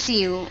meme si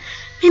ko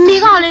meme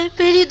ka le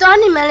bel di twa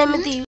ni man le ma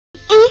ti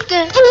bu ke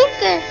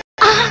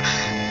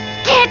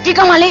ke di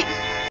kaung ma le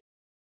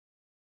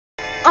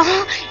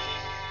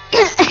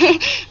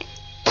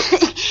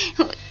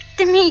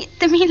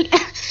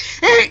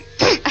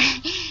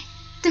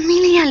Tami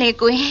li ya le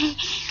ko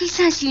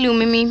kisa si lu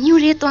meme myu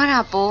de twa da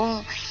po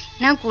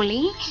နောက်ကို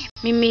လေ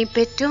မေမေဘ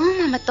ယ်တော့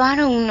မှမသွား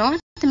တော့ဘူးနော်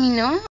သမီး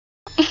နော်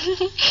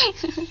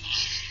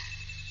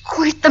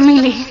ခွေးသ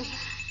မီးလေး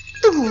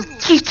သူ့ကို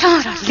ချီချ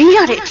တာလေးရ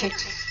တဲ့အချိန်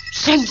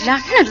စိတ်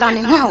လားနှစ်လား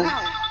နဲ့ငါ့ကို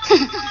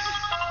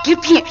ဒီ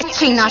ပြည့်အ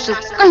ချိန်သာဆို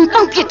ကန်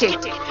တောက်ပြစ်တယ်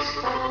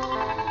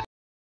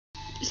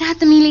လာ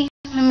သမီးလေး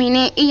မမေ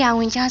နဲ့အေးရဝ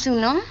င်ကြစု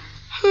နော်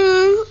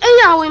အဲ့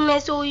ရဝင်မ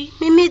ယ်ဆိုကြီး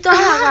မေမေသွား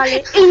တာကလေ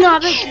အိမ်လာ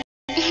ပဲ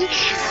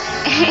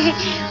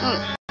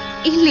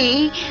အေးလေ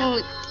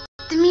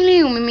သမီး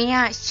လေးကိုမမေက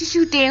ရှူ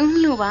ရှူတဲဦး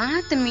လို့ပါ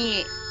သမီး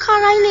ရဲ့ခါ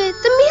တိုင်းလေ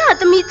သမီးက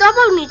သမီးသွား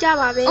ပေါက်နေကြ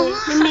ပါပဲ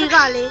မမေက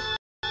လေ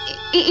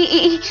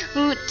အေး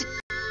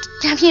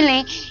ဒါဖြင့်လေ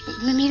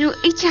မမေတို့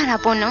အိတ်ချတာ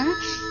ပေါ့နော်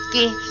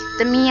ကဲသ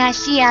မီးက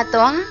ရှိရ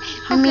တော့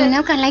မမေ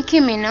နောက်ကလိုက်ခ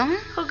င်မယ်နော်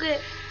ဟုတ်ကဲ့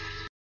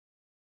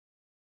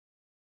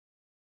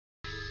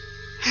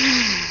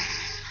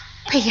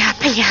ဖေး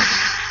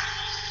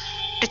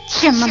တစ်ချ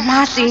က်မမ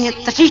စင်းရဲ့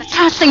တတိချ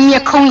စိတ်မြ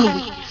ခုံးရင်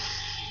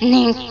န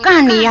င်က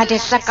နေရ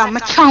တဲ့ဇက်ကမ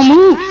ချောင်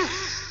ဘူး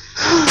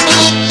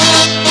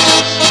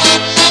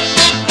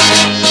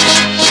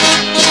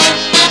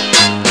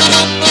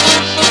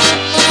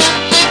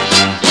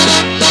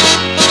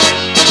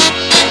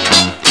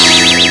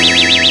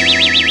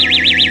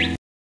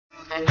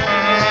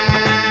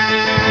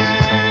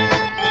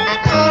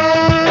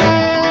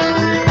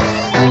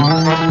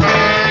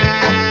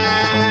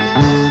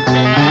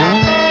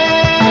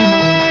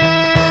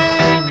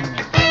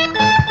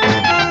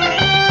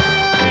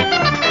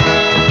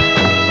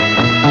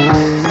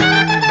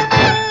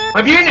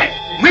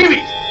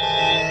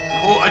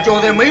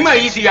ကျော်တဲ့မိမ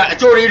ကြီးစီကအ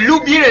ကျော်တွေလူ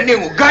ပြေးတဲ့နှ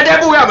င်းကိုဂါတက်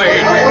ပို့ရမယ်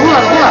ဟုတ်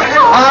လား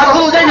အ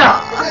ခုစိတ်ညာ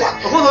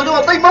အခုဆို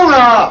တော့တိတ်ပေါက်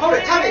လား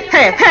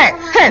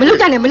ဟဲ့မလု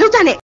ကြနဲ့မလု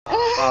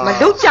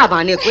ကြပါ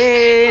နဲ့ကွယ်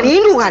န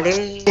င်းတို့ကလ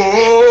ည်း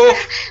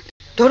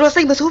တော်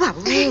စိတ်မဆိုးပါ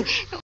ဘူးဟဲ့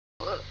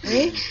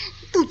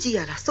သူ့ကြည့်ရ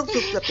တာစုပ်ပြု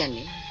တ်ပြတ်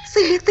နေစိ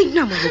တ်လေးသိမ့်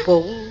နှံ့မှာမ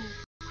ပေါ့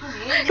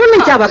လွတ်လို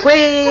က်ကြပါကွ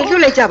ယ်လွ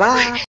တ်လိုက်ကြပါ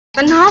တ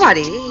နာပါတ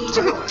ယ်ကျ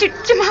မ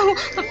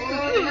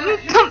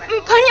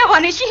ဖမ်းရပါ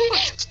နဲ့ရှင်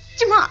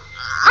ကျမ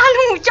အား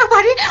လုံးကိုကြောက်ပါ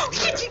တယ်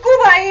ရှိကြည့်ကို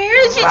ပါ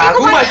ရဲ့ရှိကြည့်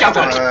ကိုပါကြောက်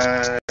ပါတယ်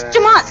ကျ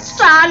မ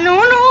စာ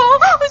လုံးလို့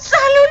ပါ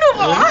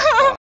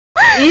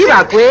အေးပါ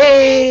ကွယ်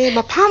မ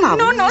ဖမ်းပါ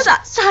ဘူးနော်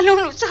စာလုံး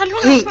လို့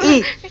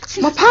အေး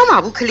မဖမ်းပါ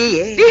ဘူးကလေး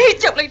ရဲ့အေး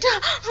ကြောက်လိုက်တာ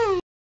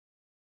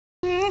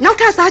နောက်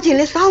ထပ်စားခြင်း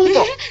လဲစားဦး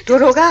ပေါ့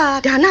တို့က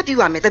ဒါနပြု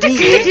ရမယ်တပည့်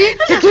ရဲ့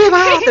တကယ်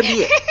ပါတပည့်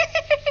ရဲ့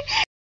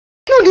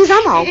တို့ဒီ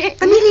စားမအောင်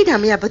တမီးလေးတံ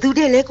မရဘသူ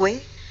တဲ့လဲကွယ်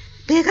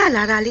ဘယ်က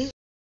လာတာလဲ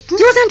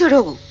ကျိုးစမ်းတို့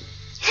ကို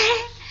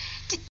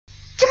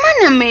ကျမ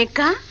နာမည်က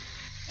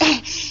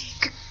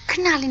ခ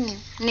ဏလေးနေ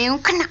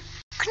ခဏ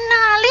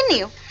လေးနေ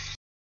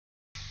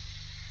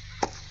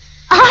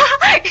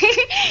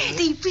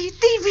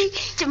တီဗီ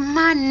ကျမ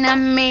နာ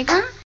မည်က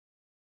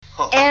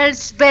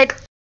Elizabeth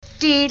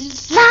တီ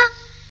လာ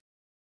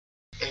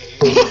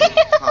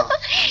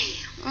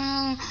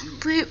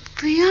ဘ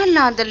ယ်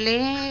လာတယ်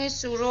လဲ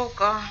ဆိုတော့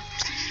က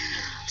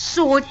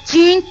ဆိုချ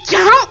င်း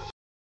ချောင်း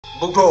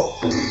ဘုကော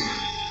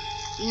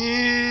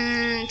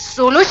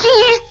ဆိုလို့ရှိ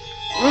ရင်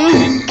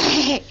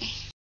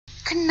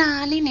ခဏ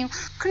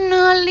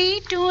လေး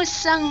တို့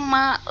ဆောင်မ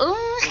အော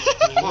င်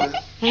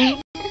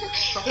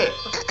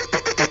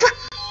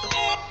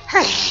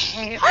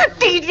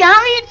တီကြ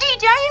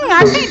ရင်ငါ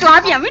တီသွား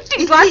ပြန်ပြီဒု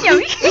က္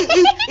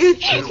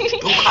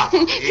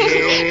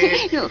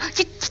ခ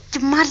ကျ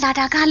မလာ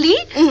တာကလေ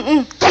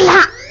တ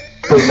လား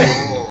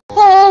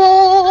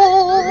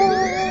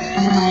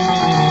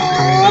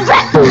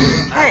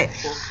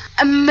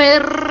အမေ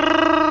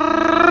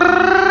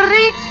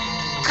ရိ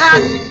က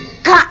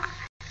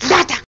လာ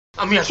တာ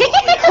အမေ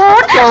ဟု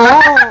တ်တော့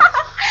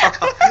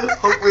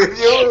ဟုတ်ပြီ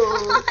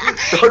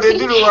တော်တယ်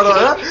ဒီလိုကတော့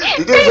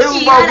ဒီတဲ့ဖေး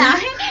ဦးပေါ့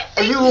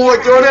အယူကို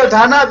ကြောတဲ့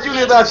ဌာနပြု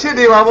နေတာဖြစ်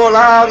နေပါမို့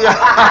လားဗျာ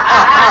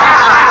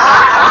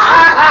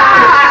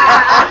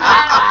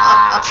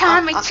ချာ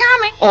မေဩ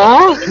မင်း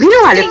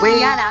တို့ကလည်းကွယ်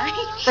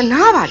တ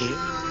နာပါလေ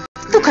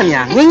သူခ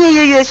မငယ်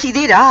ရွယ်ရှိ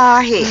သေးတာ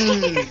ဟဲ့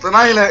တ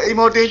နားရင်လည်းအိမ်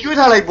မော်တင်ကျွေး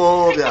ထားလိုက်ပေါ့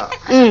ဗျာ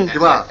ဒီ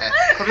မှာ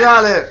ခင်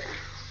ဗျားလည်း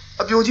အ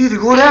အပြိုကြီးဒီ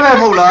ကိုတည်းပဲမ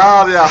ဟုတ်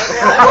လားဗျာ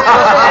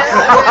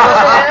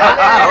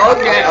ဟုတ်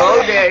ကဲ့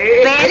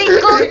very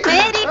good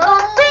very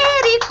good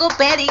very good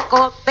very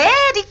good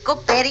very good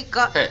very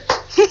good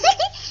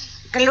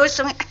ကလို့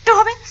ဆိုရင်အ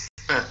တော်ပဲ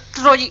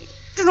တော်ကြီး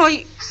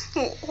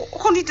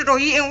ဟိုဒီတော်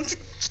ကြီး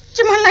ကျ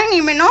မလိုက်နေ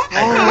မယ်နော်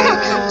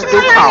ကျမ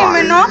လိုက်နေမ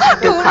ယ်နော်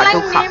တူလိုက်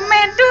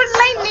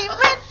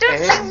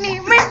နေ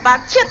မယ်ဘာ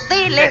ဖြစ်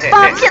သေးလဲဟု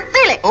တ်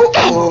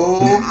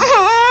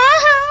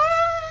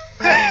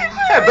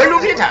ဘယ်လို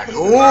ဖြစ်တာ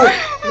လို့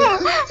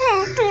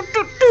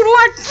တူက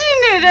ကြည့်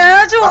နေတယ်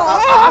ကျော်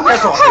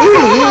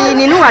န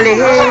င်တို့ကလေ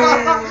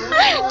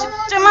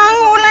ကျမ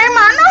ငိုလိုက်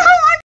မှာနော်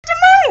ကျ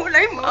မငို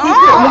လိုက်မှာ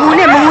မငို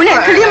နဲ့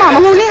ခလေးမမ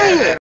ငိုနဲ့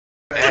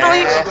တော်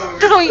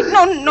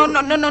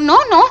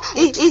no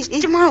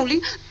ကျမကိုလေ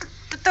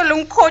တ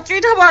လုံးခေါ်ကြ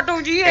ည့်ထားပါ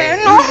တော့ကြီးရဲ့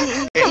နော်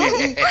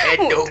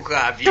ဒုက္ခ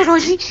ပြီ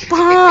တော်ကြီး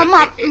ဘာမှ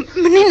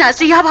မနစ်နာ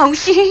စေရပါဘူး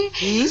ရှင်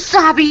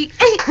စားပြီး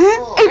အိ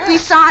ပ်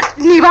ပြီးစား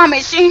နေပါမ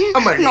ယ်ရှင်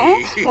နော်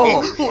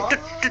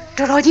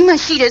တော်ကြီးမှ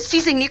ရှိတဲ့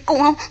စီးစိမ်လေးကုံ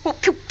အောင်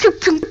ဖြုတ်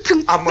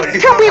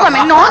ပေးပါမ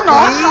ယ်နော်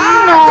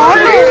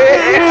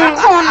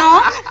ခေါ်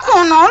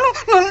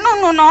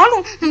နော်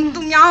လို့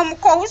သူများမ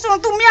ခေါ်ဘူးဆို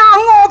သူများ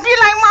ငိုပြ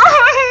လိုက်မှာ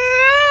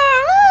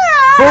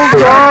ဘု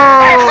ရား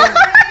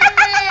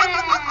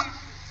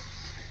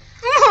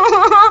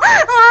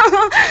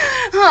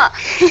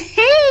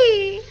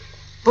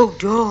ဗုဒ္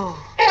ဓ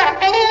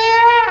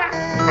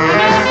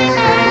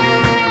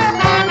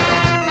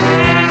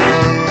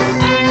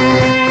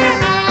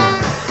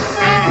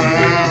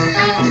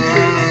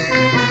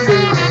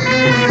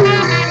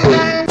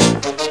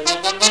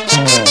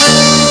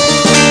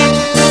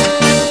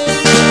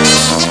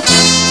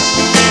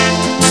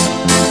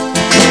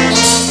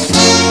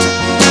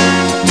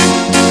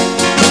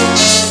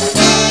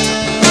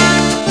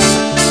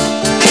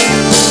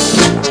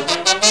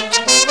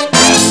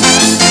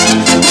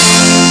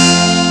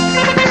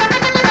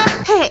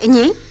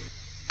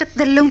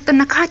တလုံးတ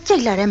နခါကြိ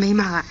တ်လာတဲ့မိန်း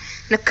မက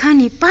နှခမ်း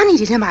နေပန်းနေ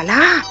တဲ့ထဲမှာ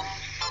လား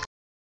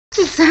ကြ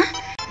ည်စမ်း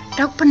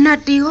တော့ပနတ်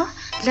တီရော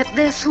လက်သ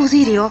က်ဆူစီ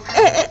တွေရော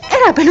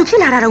အဲ့ဒါဘယ်လိုဖြ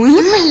စ်လာတာတော့ဝင်း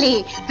မ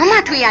လေးမမ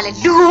ထွေးရလဲ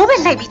လူပဲ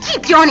လိုက်ပြီးကြ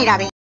ည့်ပြောနေတာ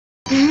ပဲ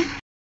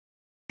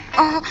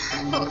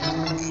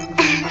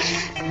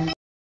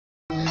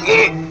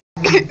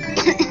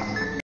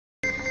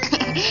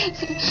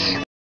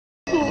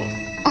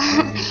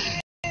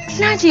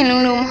လှချင်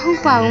လို့မဟုတ်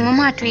ပါဘူးမ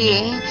မထွေး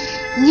ရဲ့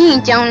ညင်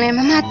ကြောင်လဲမ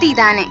မသိ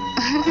တာနဲ့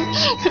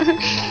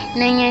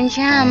နိုင်ငံ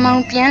ခြားမော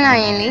င်ပြန်လာ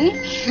ရင်လေ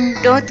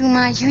တော့သူမ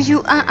ယူ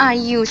အား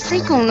ကြီးကိုစိ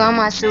တ်ကုန်သွား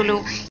မှဆို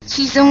လို့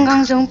ချီစုံကော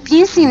င်းဆုံးပြ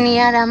င်းစင်နေ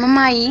ရတာမမ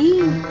ကြီး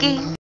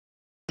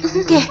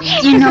ကဲ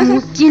ပြင်းတော်မူ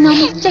ကြို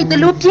က်တယ်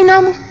လို့ပြင်း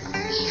တော်မူ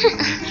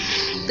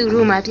သူ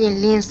တို့မှပြင်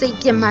လင်းစိတ်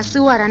ပြတ်မှ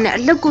စိုးရတာနဲ့အ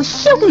လုတ်ကို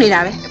ရှုပ်နေတာ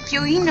ပဲအ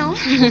ပြိုကြီးနော်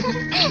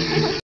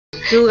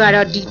သူက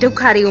တော့ဒီဒုက္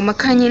ခတွေကိုမ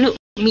ခံနိုင်လို့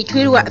မိ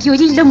ထွေးတို့ကအပြို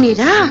ကြီးလုံနေ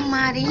တာ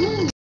မာရီ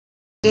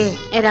ကဲ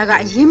အဲ့ဒါက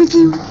အရေးမ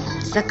ကြီးဘူး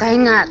စကို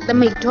င်းကသ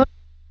မိတ်တော်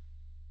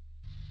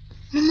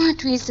မမ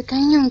ထွေးစကို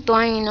င်းညုံ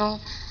သွားရင်တော့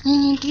င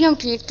င်းတယောက်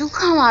တည်းဒုက္ခ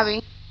ပါပဲ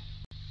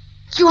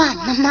ကြွ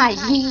မမ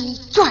ကြီး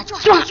ကြွ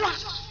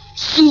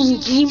ရှင်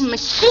ကြီးမ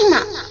ရှိမှ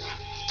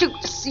ကျုပ်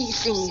အစီအ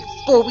စဉ်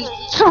ပို့ပြီး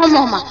ချော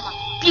မောမှာ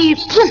ပြေ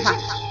ဖြစ်မှာ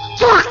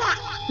ကြွ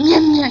မြ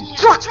န်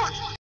ကြွ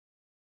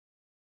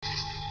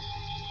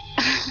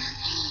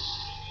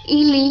အီ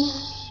လီ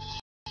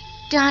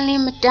တားလ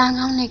ည်းမတား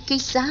ကောင်းတဲ့ကိ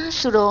စ္စ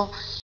ဆိုတော့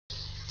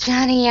ဂျာ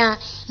ရီယာ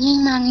ငိ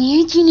မ်မင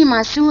ရေးကြီးနေမှာ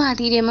စူးရ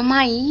သေးတယ်မမ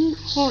ကြီး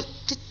ဟုတ်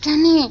တ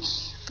န်းနဲ့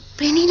ဘ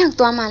ယ်နည်းတော့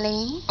သွားမှာလဲ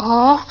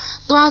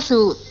သွားစု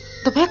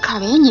တပည့်ခါ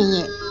ပဲညင်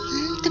ရဲ့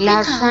လာ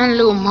ဆန်း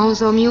လို့မောင်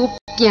စောမျိုး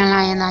ပြန်လာ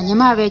ရင်သာညီ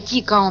မပဲကြ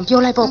ည့်ကောင်းပြော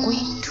လိုက်ပေါ့ကွ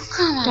ယ်ဒုက္ခ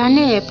ပါဒါ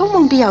နဲ့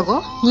ပုံတယောက်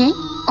ကောညင်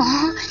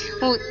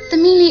သ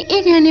မီးလေးအိ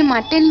တ်ခန်းထဲမှာ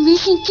တယ်လီဗီ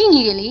ရှင်းကြည့်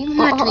နေတယ်လေမ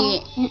မထွေး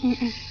ရဲ့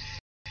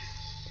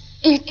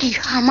အဲ့ဒီ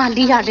ဟာမ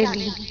လေးရတယ်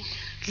လေ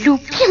လူ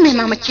ဖြစ်မယ်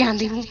မှမကြံ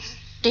သေးဘူး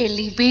တယ်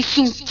လီဗီရှ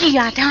င်းကြည့်ရ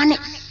တာနဲ့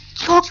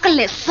ချောကလ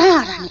က်စားရ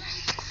တာနဲ့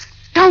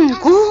တောင်း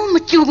ကိုမ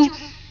ကြည့်ဘူး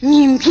မြ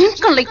င်ပြင်း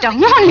ကလိုက်တာ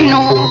ငါနေ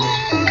နော်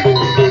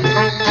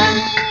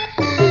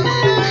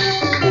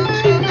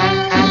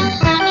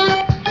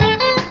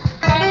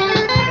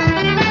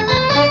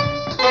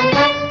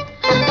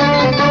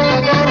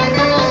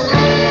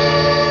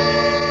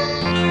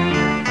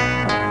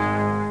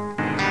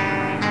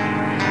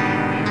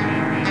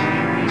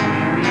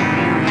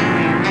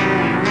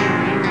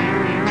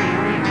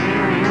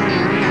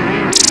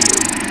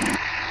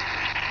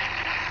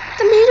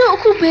အ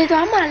ခုဘယ်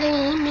သွားမှလဲ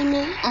မင်းမမ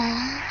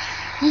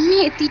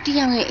အတီးတ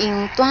ယောက်ရဲ့အိမ်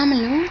ကိုသွားမ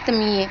လို့သ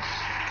မီးရဲ့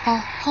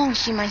ဟော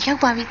ရှိမှရောက်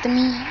ပါပြီသ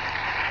မီးရဲ့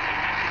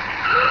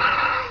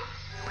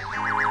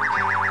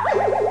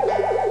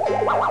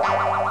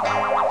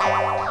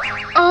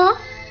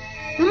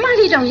မမ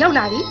လေးတောင်ရောက်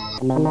လာပြီ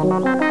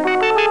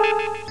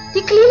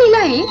ဒီကလေးလေး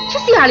လိုက်ရင်ချ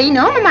စ်စရာလေး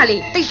နော်မမ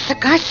လေးတိတ်စ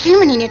ကားရှင်း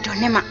မနေနဲ့တော့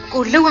နဲ့မ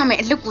ကိုလှုပ်ရမယ်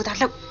အလုပ်ကိုသာ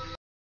လှုပ်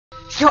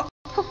ရော့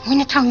ဝင်း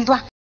နဲ့ထောင်ယူ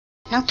သွား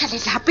နောက်ထပ်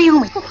လေးလာပေးအော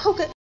င်မယ်ဟုတ်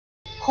ကဲ့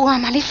ဟိုက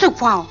မလေးစုပ်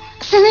ဖွားအောင်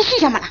အစင်းလေးရှိ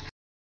ကြမလား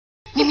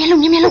မြင်မြင်လို့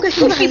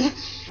ရှိ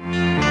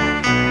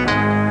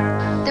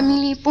သ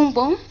မီးလေး蹦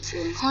蹦，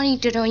好你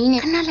这头一年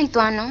看来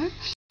多喏，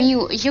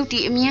有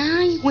的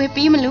面会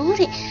比么路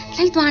的，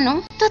来多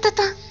喏，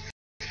哒。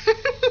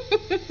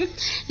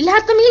拉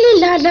得米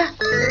哩拉。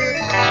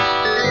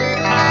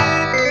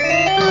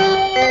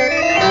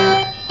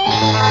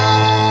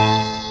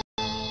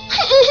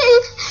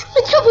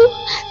没错不，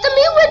咱没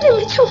问题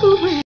没错不，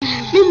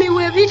妹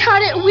我也被他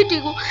的问题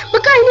过，不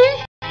干呢，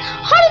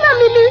好的嘛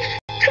妹，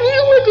他没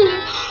有问题，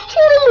好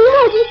的没好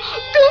的，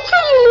都看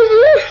你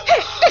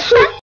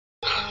了。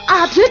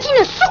啊，别听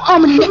那说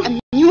俺们的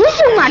牛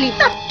熊嘛哩，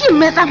那点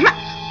没咱们，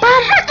把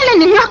那个来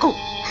你那个，哦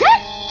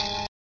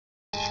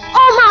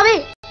妈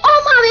喂，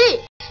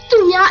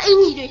都伢爱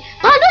你的，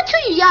把那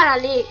去呀啦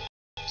嘞，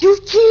有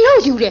钱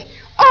了有嘞，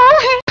哦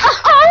嘿。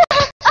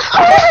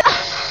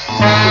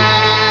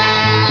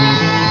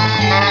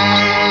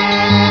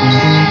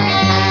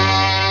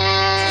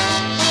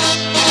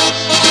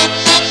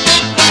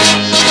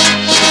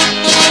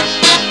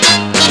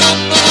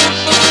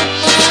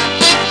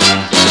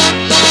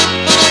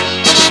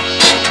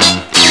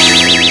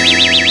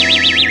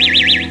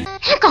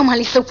嘛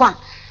哩说话，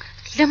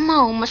那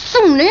么我们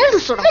送来了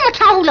说了，我们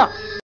差不了。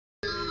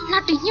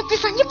那对你别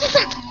上，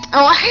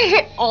哦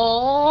嘿，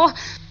哦，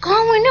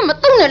刚为那么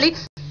动了哩，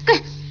给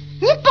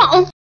你帮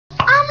我，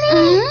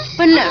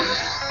不能，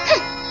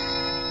哼，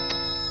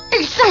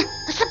第三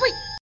是不，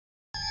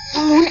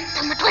我呢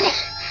怎么做呢？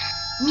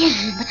你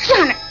怎么这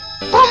样呢？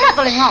帮嘛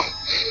个嘞哦，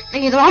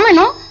你多少门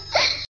喏？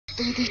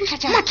对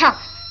，cha，嘛cha，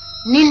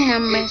你那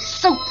么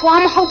受破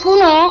嘛好破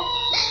喏，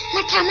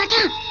嘛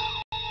cha。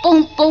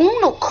蹦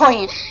咯看，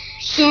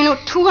先咯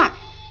突啊，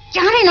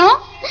加来喏，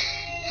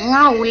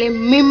我嘞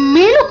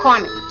妹咯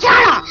看，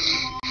加啦，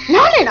哪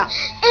来了？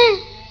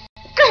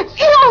给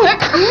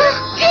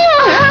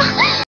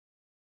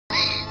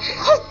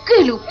好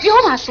给了，表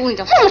达说你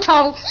的，我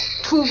操，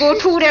吐的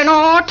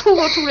喏，吐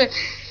的，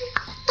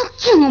都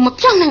叫我们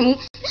表妹，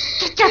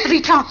这子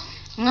里唱，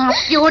我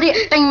表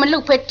的等我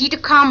老婆弟的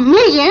看没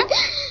人，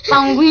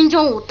帮温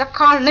州我的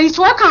看来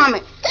说看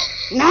没，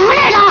哪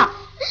来了？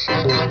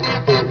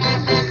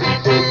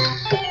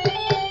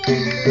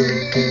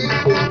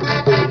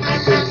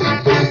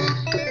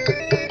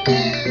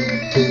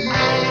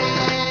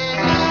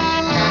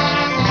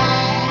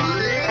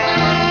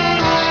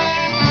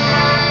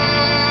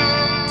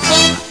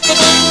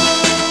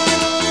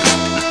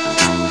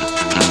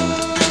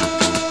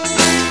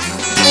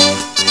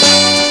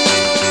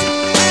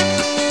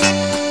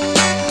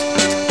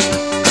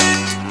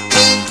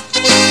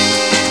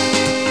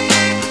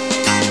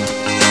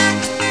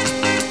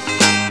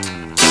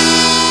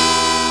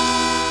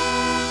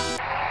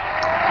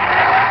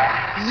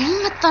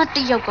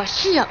这要个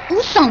是啊，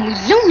我上面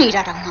弄你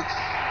了的嘛，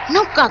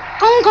那个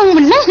刚我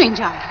弄人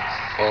家的。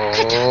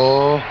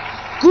哦，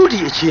古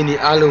地前你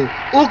阿龙，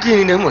我给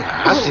你那么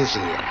哪星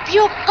星呀？不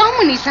要刚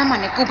我你上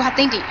面的古巴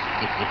等的，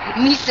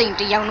你生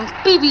的要弄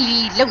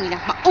baby 弄你了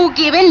嘛，我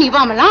给别你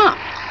爸嘛啦。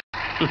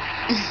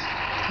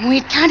我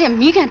差点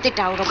没干得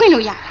到了，会了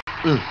呀。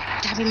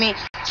他比me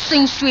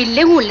生水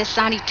来我来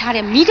啥里差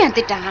点没干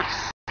得到，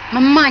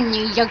妈妈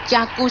你要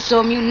加古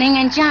说没有那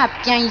人家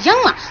变样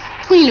嘛，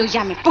会了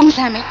呀没崩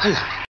山没。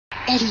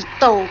哎，你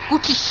到古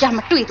体下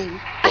嘛对的，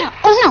哎呀，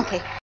我哪会？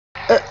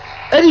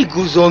你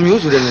古说没有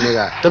说的那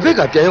个，特别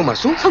个变样嘛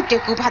说。好的，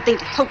古巴对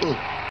的，好的。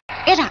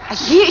哎呀，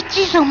也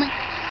记上没？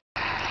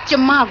这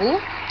马古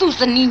都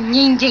是你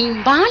认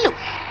真巴路，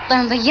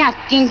但是也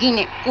紧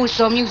的，古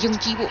说没有用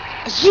记不？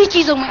也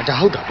记上没？这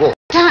好的不？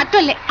他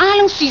对了，阿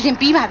龙时间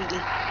比巴比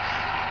的，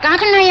刚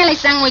看那也来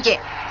三个月，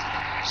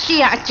是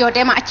啊，叫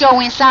的嘛叫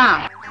完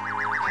啥？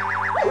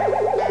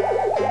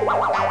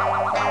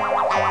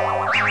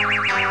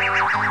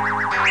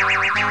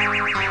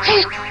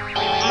嘿，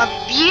没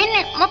变呢，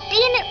没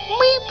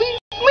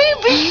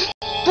变，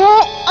不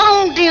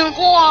安定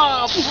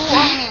话，不安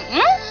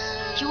定，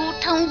就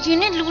通知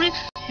你路里，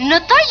那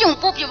他用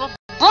不别不嘛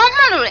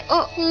路嘞，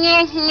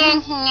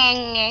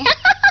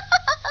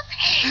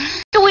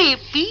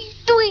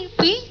对比，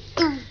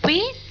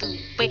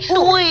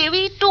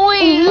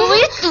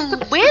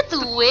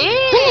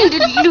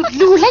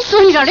路来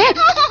说你了嘞，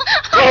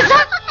孩子，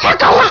还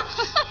搞啊！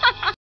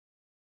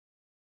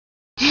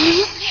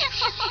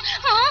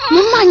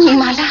你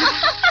妈啦！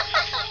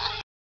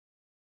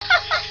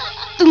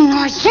我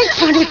一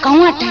看你讲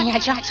话等下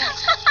去，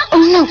我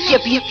那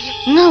别，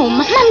我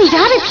们那米家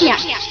的骗，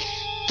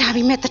家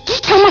里面的地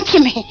他妈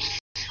骗没？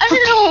哎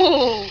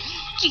呦，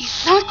几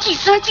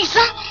声，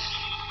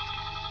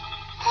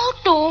好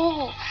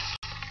多，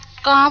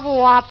家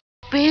婆啊，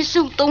别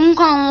说东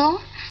港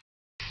哦。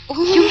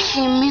有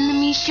些面的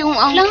米熊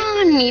啊，那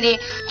你的，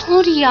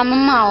我的呀妈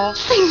妈哦，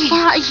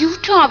把油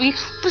茶比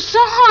不是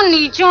和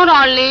你叫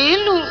他来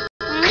路。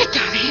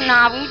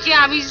那不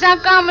家比啥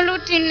干么路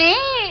的呢？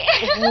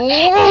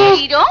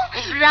你懂？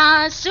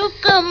拉苏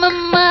干妈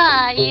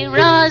妈，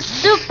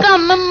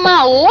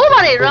我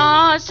把的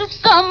拉苏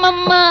干妈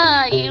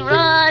妈，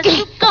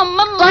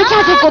我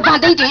家这个把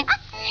对的，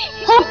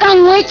我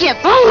刚我姐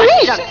帮我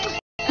你了，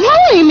我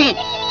里面，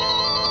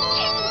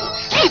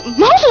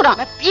毛说了，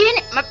没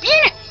变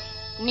呢，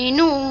你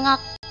弄啊，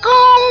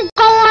 ကော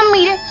င်းမ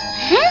မိတယ်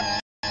ဟမ်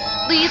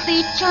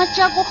သေး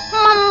ချာကို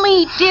မမိ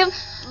တယ်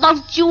တော့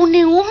ကျူ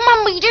နေကိုမ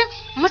မိတယ်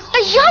မတ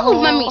ရားကို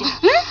မမိ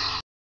တယ်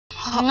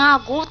ဟမ်ငါ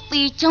ကို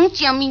တေချောင်း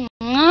ကြံမိ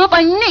ငါ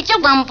ပိုင်နဲ့ကြော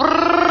က်တာ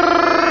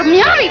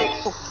များပြီ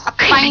အ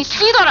ပိုင်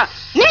စီးတော့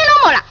နေ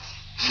လို့မလား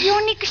ပြော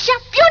နေကရှာ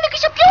ကော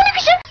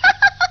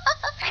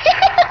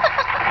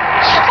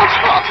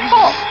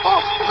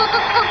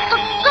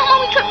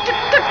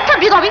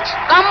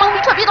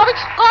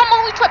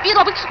င်းမထွက်ပြေး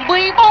တော့ပြီ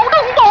ဘေးပေါင်း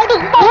တော့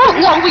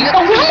ငေါပြီး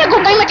တော့ငါလည်း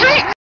ကိုတိုင်းမထား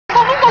နဲ့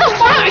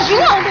အယူ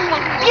အောင်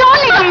ပြော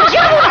နေတာမ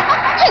ကြောက်ဘူးလား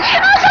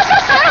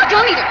ဆက်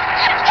ကြောနေတယ်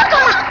က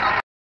မ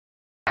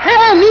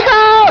ဟဲ့မိ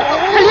ကော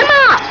ခလေးမ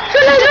ဆွ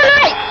လိုက်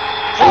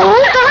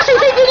ကားစိတ်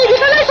ပြေးနေပြီ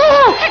လိုက်ဆို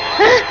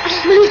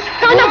မလီ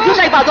ကားနောက်ပြ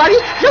လိုက်ပါသွားပြီ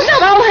လောက်ကြ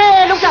ပါဦးဟဲ့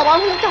လောက်ပြော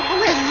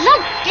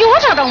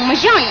တာတော့မ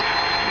ရရင်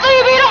သေ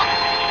ပြီတော့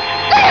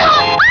သေဟာ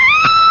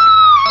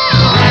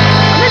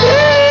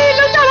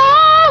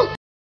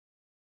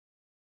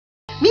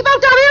မိပေါက်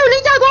ကြပြီလိ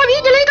မ့်ကြသွားပြီ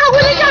ဒလိန်ကောက်ဝ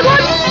င်လိမ့်ကြသွား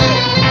ပြီ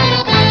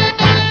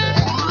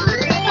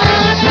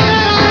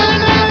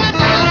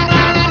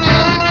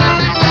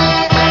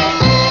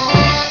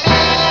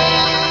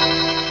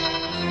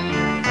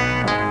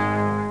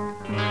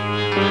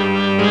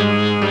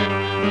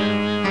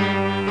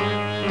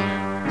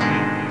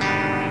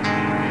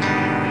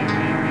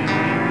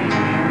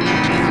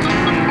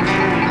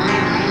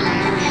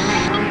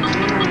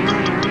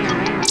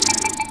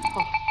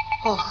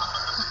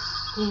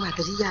ငါတ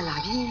တိယလာ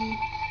ပြီ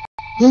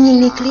ငင်း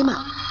လေးကလေးမ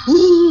င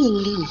င်း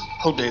လေးနေ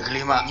ဟုတ်တယ်က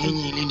လေးမငင်း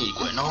လေးနေ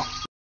ကွယ်နော်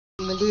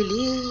မလေး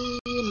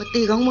လေးမ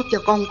တေကောင်းမ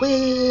ပြောက်ကောင်းကွယ်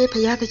ဖ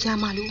ရားတချာ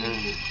မလို့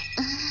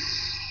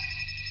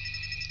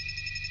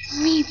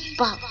မိ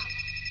ပါ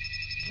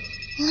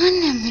ငါ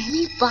နဲ့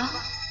မိပါ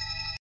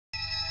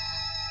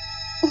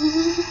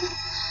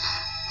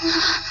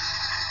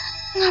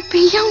ငါ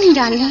ပြေးရောက်နေ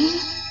တာလေ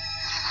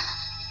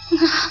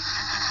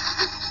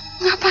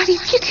ငါဘာ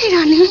ဖြစ်ခဲ့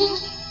တာလဲ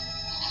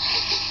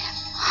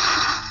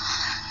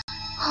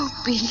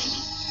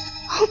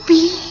ဟုတ်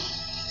ပြီ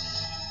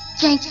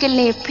ကြိုက်က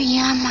လေး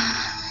ဖျားမှာ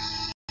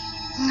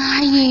ငါ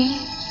ရဲ့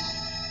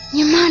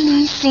ညီမ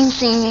လေးစင်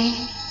ရဲ့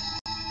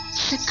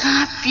စ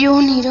ကားပြော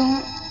နေတော့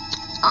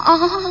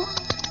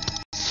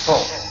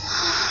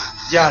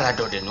ရလာ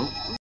တော့တယ်နု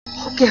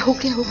ဟုတ်ကဲ့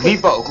မိ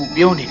ပေါက်အခု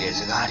ပြောနေတဲ့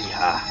စကားတွေ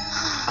ဟာ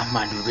အမှ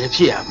န်တူပဲဖြ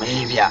စ်ရမ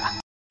ယ်ဗျ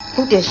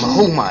ဟုတ်တယ်မ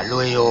ဟုတ်မှ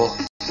လွယ်ရော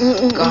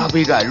ကား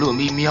ဘေးကလွတ်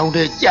ပြီးမြောင်း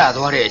တဲ့ကျ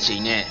သွားတဲ့အချိ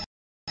န်နဲ့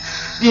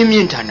ပြ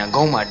င်းထန်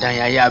ကောင်းမှတန်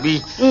ရာရပြီး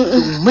သူ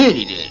မေ့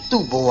နေတဲ့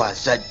သူ့ဘဝ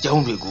ဇက်ကြော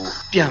င်းတွေကို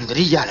ပြန်သ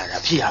တိရလာတာ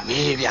ဖြစ်ရမ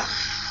ယ်ဗျ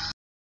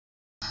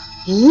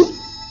ဟင်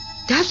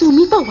ဒါဆို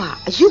မိပေါ့ပါ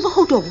အယူမ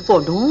ဟုတ်တော့ဘူး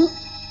ပေါ့နော်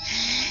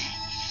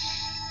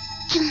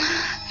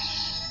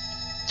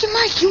ကျမ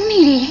ယူနေ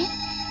တယ်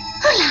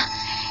ဟုတ်လား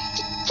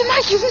ကျမ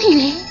ယူနေ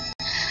တယ်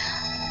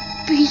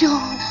ပြီး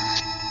တော့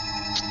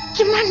ကျ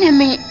မနာ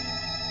မည်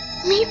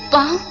မိ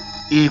ပေါ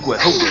အေးကွယ်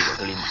ဟုတ်တယ်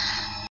ကလေးမ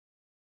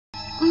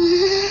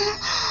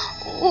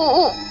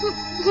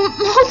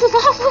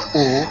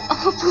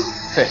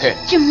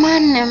ကျမ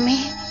နာမ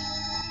ည်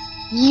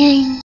ငိ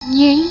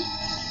မ့်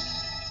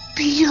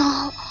ပြီး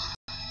တော့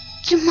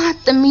ကျမ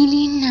သမီး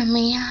လေးနာမ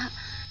ည်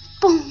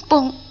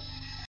ပုံ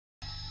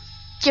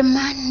ကျမ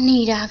နေ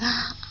တာက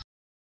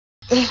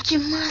ကျ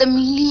မသ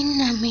မီးလေး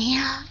နာမည်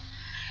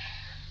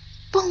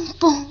ပုံ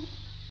ဟု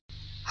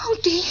တ်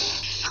တယ်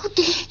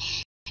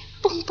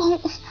ပုံ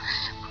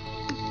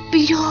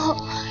ပြီးတော့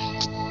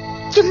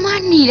ကျမ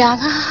နေတာ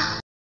က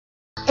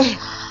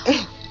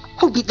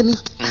ဟုတ်ပြီသမီး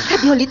ဆက်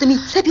ပြောလေသမီး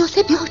ဆက်ပြောဟု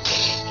တ်တ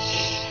ယ်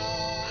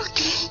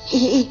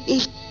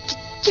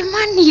ကျမ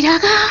နေတာ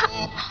က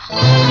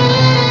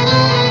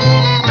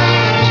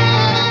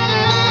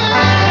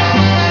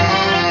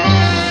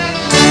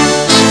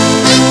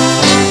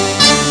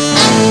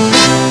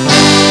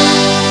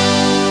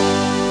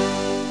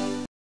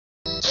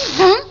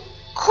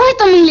ခွေး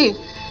သမီးလေး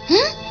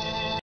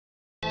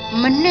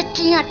မနေ့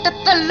က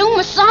တလုံးမ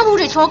စားဘူး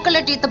တဲ့ချောကလ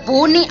က်တွေသ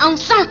ဘိုးနေအောင်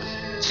စား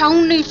ချော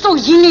င်းနေစို့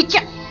ရင်းနေချ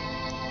က်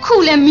ခု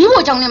လဲမီး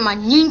ပေါ်ကြောင်ထဲမှာ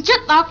ညင်ချ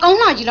က်သားကောင်း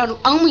လာကြီးလောက်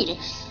လို့အောင်းမိတယ်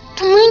ထ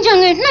မင်းကြံ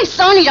ငယ်နှိုက်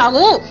စားနေတာ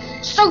ကို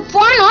စုပ်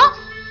ပွားနော်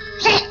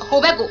လေဟို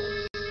ဘက်ကို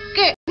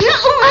ကဲနော်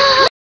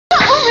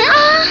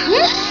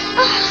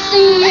စ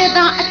င်ရ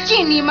တဲ့အကျ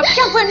င့်နေမ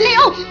ပြောက်ခွင့်နေ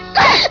အောင်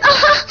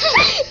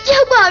ကြော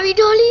က်ပါပြီ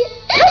ဒေါ်လေး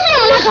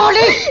ဒေါ်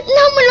လေး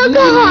မလုပ်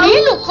တော့ပါ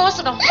ဘူးလို့ခေါ်စ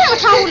တော့မ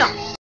ထားဘူးလား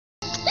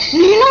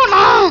နင်တော့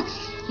လား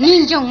န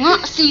င်ကြောင့်ငါ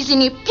အစီအစဉ်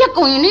တွေပြက်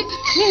ကုန်ရင်နင်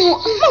ကို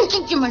အမှောက်ကြ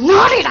ည့်ကြမ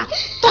နားလေလား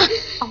သွား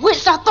အဝတ်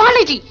စားသွား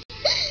လိုက်ကြည့်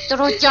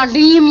တော်ကြ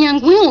လီမြန်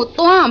ကွင်းကို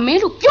သွားရမယ်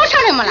လို့ပြော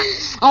ထားတယ်မလား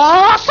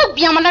ဆုတ်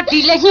ပြန်မလားဒီ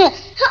လက်ညှို့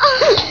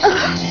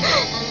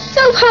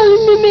ကြောက်ပါ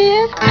ဦးမေ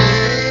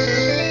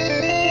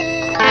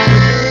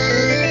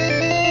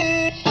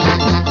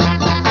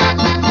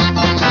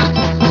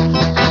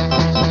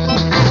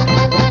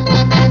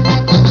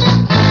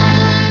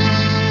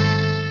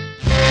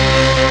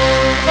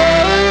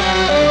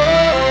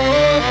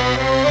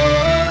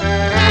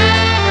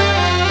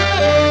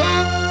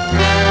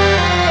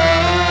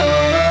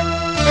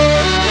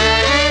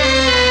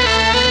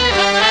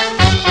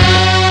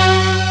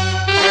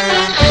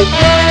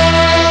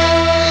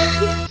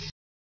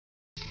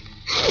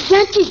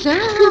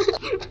စား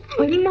ဘ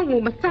ယ်မှ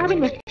မစားဘဲ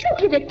နဲ့ချုပ်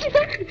ပြတဲ့ကြည့်စ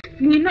မ်း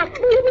နေတော့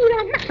ဘူးဘူး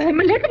လားဘယ်မ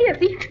လဲတည်း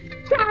စီ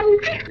စားဦး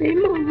ဘယ်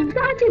မှမ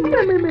စားချင်ဘူး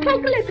မဟုတ်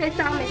ကလေးပဲ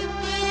စားမယ်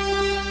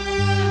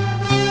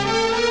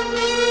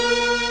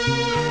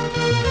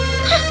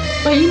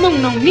ဘယ်မှမ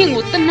နင်း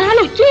ကိုတနာ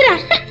လို့ကြွေးတာ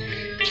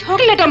ချော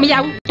ကလက်တော့မရ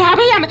ဘူးဒါ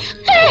ပဲရမယ်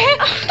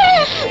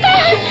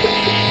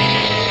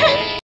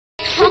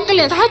ချောကလ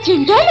က်စားချင်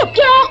တယ်လို့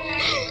ပြော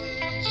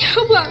ရော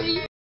က်ပါပြီ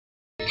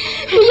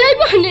မရိုက်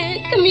ပါနဲ့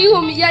သမီး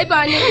ကိုမရိုက်ပါ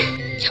နဲ့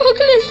ချောက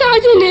လက်စား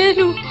ချင်တယ်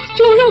လို့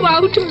ပြောတော့ပါ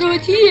ဦးတော်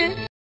ကြီးရဲ့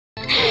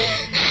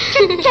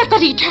ကြက်တ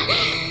ရီထား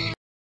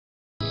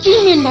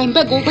ကြီးနေနိုင်ဘ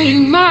က်ကိုဘိ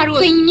န်မတို့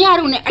စိန်ည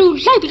တို့နဲ့အတူ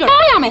လိုက်ပြီးတော့တော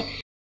င်းရမယ်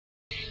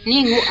န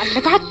င်းကိုအလ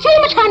ကားကျွေး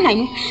မထားနိုင်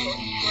ဘူး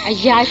အ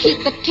ရာရှိ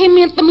တထင်းမ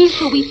င်းသမီး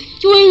ဆိုပြီး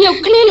ကျွေးရောက်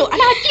ကလေးလိုအ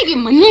လားကြည့်ပြီး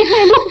မနေ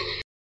နိုင်လို့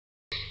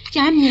ကျ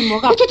မ်းမြင်မော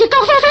ကချစ်ချစ်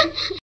ကောက်စားစမ်း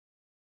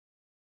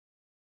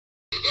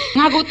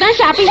ငါကိုတန်း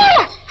ရှာပြီးလား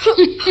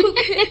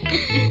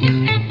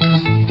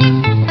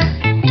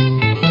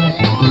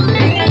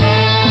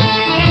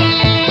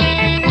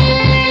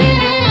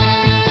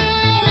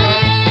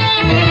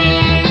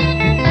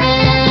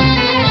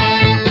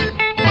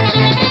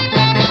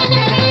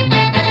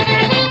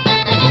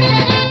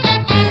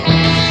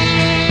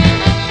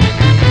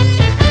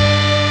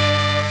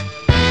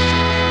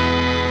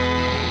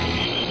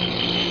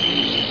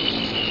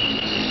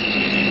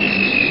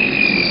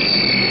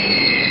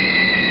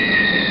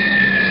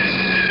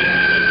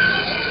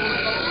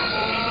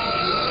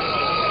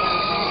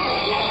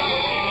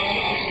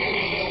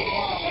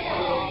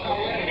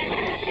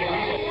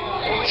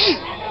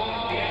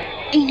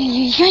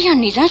ရ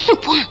နေစားစု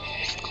ပ်ဖွာ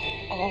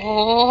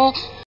အော်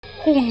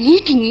ဟို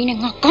နီးတင်ကြီးနဲ့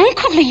ငါကောင်း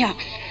ခောက်လိုက်ရ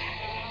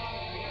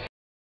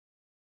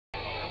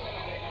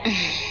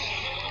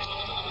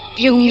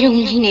ပြုံ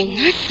ကြီးနဲ့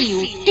ငါစီ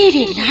ကို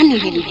တဲ့လားနေ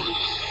တယ်လို့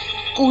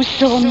ကို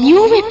စော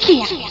မျိုးပဲဖြစ်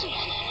ရ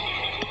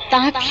အ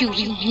သားဖြူ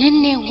ပြီးနည်း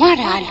နည်းဝ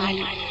တာလို့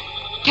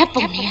ဓာတ်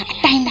ပုံတွေကအ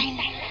တိုင်းတိုင်းဟ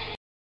ယ်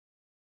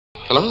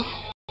လို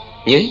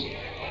ညင်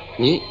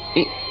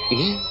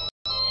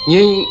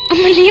အ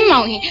မလေး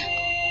မောင်ရင်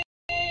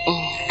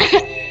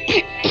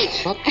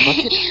ဘာဖြစ်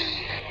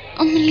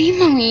အမလေး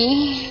မောင်ရင်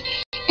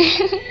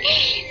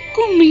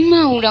ကိုမိမ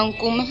အောင်တော့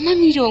ကိုမမှတ်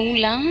မိတော့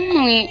ဘူးလား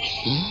မောင်ရင်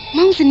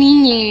မောင်စနီး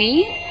ညင်လေ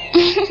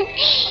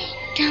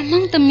ဒါမော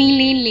င်သမီး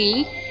လေးလေ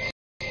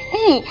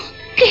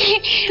ကဲ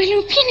ဘယ်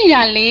လိုဖြစ်နေ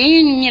တာလဲ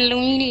မျက်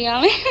လုံးကြီးတွေက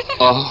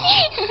အော်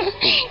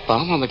ဘာ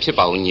မှမဖြစ်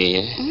ပါဘူးညင်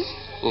ရဲ့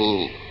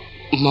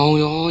မောင်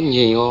ရောည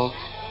င်ရော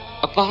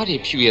အသားတွေ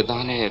ဖြူရ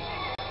သားနဲ့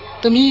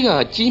သမီးက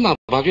ကြီးမှ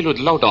ဘာဖြစ်လို့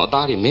ဒီလောက်တောင်အ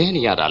သားတွေမဲ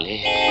နေရတာလဲ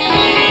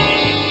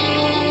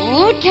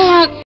ဟုတ်တာ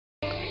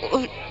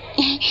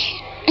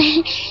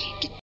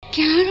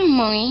ကြားရ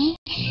မောင်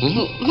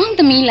မောင်သ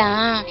မီး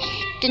လား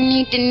တ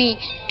နေ့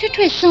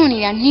ထွတ်စွန့်နေ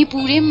တာနေပူ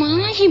ထဲမှာ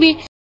ရှိပဲ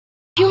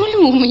ပြော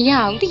လို့မရ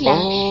ဘူးတိ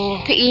လား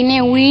ဖေး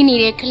နဲ့ဝေးနေ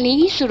တဲ့က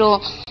လေးဆိုတော့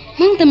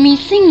မောင်သမီး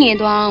စိတ်ငယ်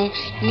သွားအောင်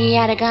နေရ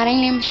တကားတို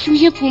င်းလည်းမဆူ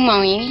ရဘူးမော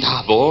င်ရင်ဒါ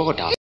ပေါ့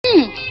ဒါ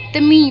သ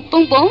မီး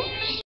ပုံ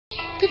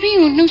ဖေး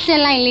ကိုနှုတ်ဆ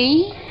က်လိုက်လေ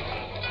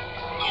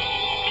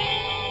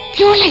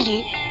ပြောလိုက်လေ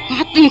ငါ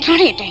တင်ထား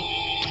တဲ့အတိုင်း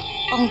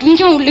အောင်တွင်း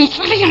ချောင်းကိုလိမ်ချ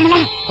လိုက်ရမ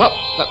လား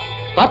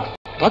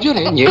ဘာပြော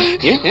လဲညင်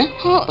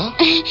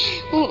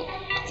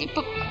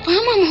ဘာ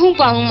မှမဟုတ်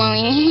ပါဘူးမောင်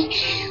ရင်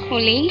ဟို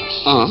လေ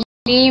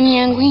လေမြ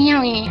န်ခွင်းရော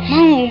က်ရင်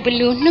မောင်ကိုဘယ်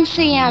လိုနှုတ်ဆ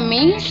က်ရမ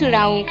လဲဆို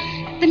တာကို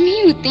သ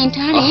မီးကိုတင်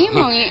ထားတယ်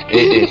မောင်ရင်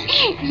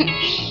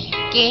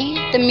ကဲ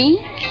သမီး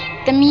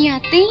က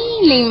သိ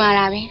လိမ်မာ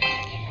တာပဲ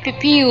ဖေ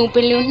ကိုဘ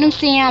ယ်လိုနှုတ်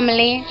ဆက်ရမ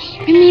လဲ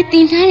မတ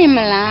င်ထားတယ်မ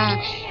လား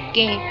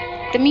ကဲ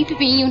သမီးဖေ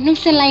ကိုနှုတ်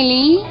ဆက်လိုက်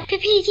လေ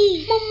ဖေကြီး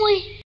မွေ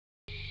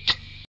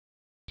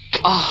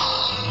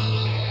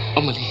အ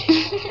မလေး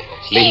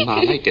လိမ်မာ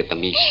လိုက်တဲ့သ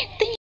မီး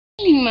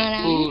လိမ်မာ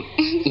လား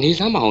နေ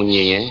စမ်းမအောင်ည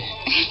င်ရဲ့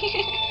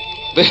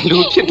ဘယ်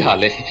လိုဖြစ်တာ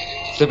လဲ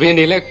သပင်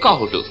တွေလည်းကော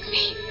က်လို့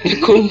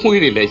ခုံး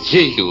မွှေးတွေလည်း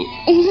ရိတ်လို့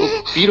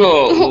ပြီး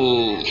တော့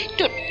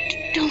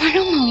တော်ပါ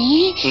တော့မောင်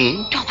ကြီး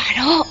တော်ပါ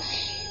တော့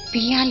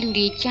ဘီးရလူ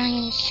တွေကြားရ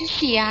င်ရှစ်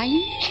စီရ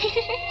ည်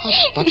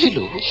ဘာဖြစ်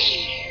လို့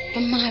ဗ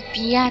မာပြ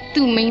ည်က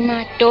သူ့မိန်းမ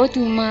တော်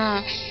သူမ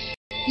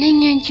နိုင်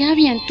ငံခြား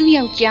ပြန်သူ့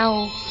ယောက်ျား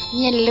ကို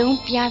မျက်လုံး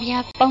ပြား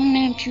ပေါင်း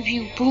နှံဖြူ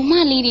ဘူမ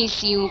လေးတွေ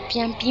စီကိုပြ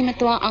န်ပြေးမ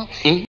သွားအောင်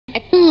အ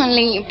တွန်း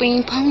လိန်အပိန်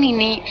ဖောင်းနေ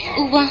နဲ့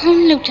ဥပဟော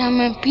င်းလောက်ထား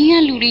မှဘီးရ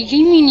လူတွေရိ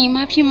မ့်မိနေ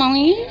မှဖြစ်မောင်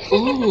ရင်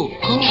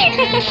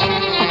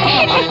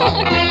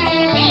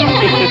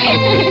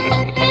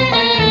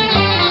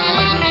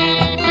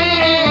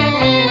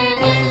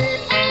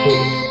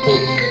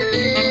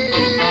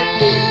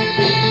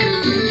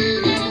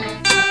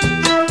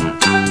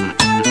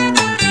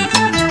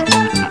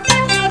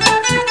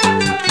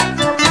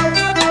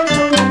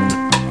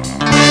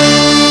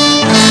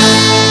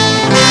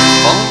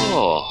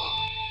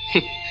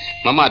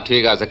မမ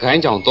ထွေးကစကို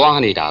င်းကြောင်သွား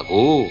နေတာ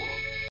ကို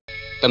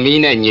သမီး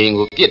နဲ့ညင်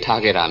ကိုပြစ်ထား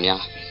ခဲ့တာ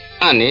များ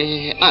အံ့နေ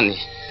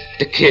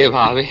တကယ်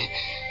ပါပဲ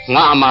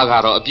ငါအမက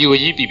တော့အပြို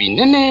ကြီးပြီးန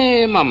ည်းန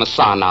ည်းမှမ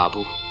စာနာ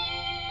ဘူး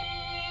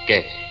ကဲ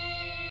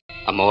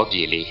အမော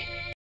ပြေလေး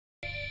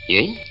ယ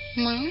င်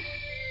မ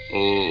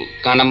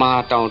ကန္နမာ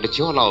တောင်တ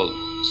ကြောလောက်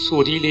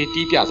ဆိုဒီလေး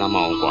တီးပြစမ်းမ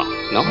အောင်ကွာ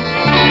နော်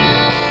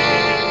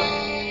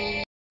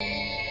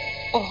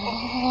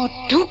အော်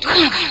ဒုက္ခ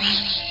ပါပဲ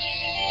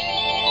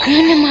ခ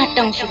ဏမှ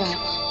တောင်းဆိုတာ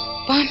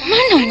ဘာမှ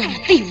န်းတော့မ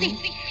သိဘူး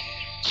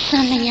စံ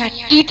မညာ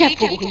တီးတတ်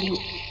ဖို့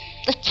လို့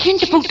တချင်း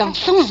တစ်ပုတ်တောင်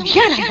ဆုံးအောင်ရ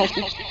တာမဟုတ်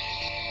ဘူး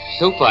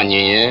ဒုက္ခည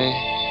င်ရဲ့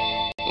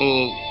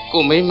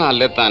ကိုမိမ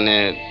လက်တန်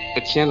နဲ့တ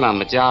ချင်းလာ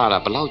မကြားရတာ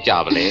ဘယ်လောက်ကြာ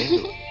ပါလဲ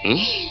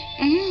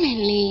ဟမ်မ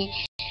လေး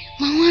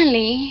မောင်က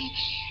လေ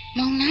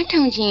မောင်လား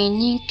ထောင်ချင်း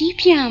ညင်တီး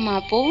ပြမှာ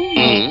ပေါ့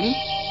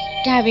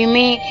ဒါပေ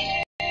မဲ့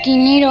ဒီ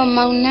နေ့တော့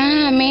မောင်နာ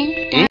မယ်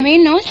ဒါမ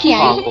င်းနော်ဆ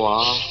ရာကြီးကွာ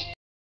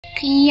ခ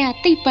ကြီးက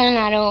တိတ်ပန်း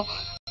လာတော့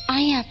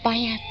အားရပါ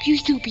ရပြု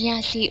စုပြရ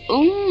စီ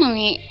အောင်မောင်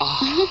ရဲ့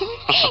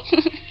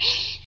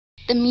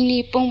သမီး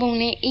လေးပုံပုံ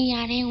နဲ့အေးရ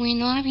တဲ့ဝင်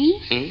သွားပြီ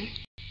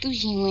သူ့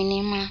ရင်ဝင်ထဲ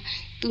မှာ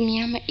သူ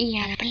များမအေးရ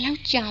တာဘယ်လော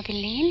က်ကြာပြီ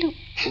လဲလို့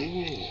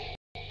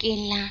ကဲ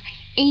လာ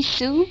အေး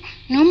စု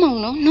နော်မောင်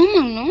နော်နော်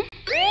မောင်နော်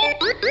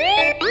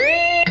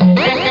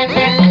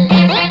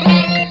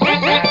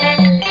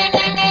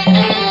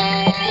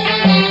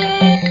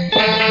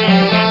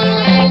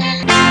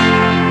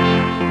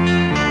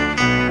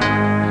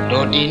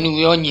ဒီနူ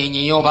ရောညင်ည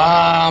င်ရောဘာ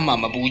မှ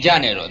မပူကြ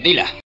နဲ့တော့သိ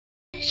လား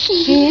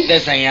သ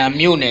က်ဆိုင်ရာ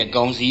မြို့နယ်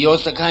ကောင်စီရော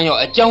စခန်းရော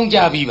အကြောင်း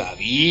ကြားပြီးပါ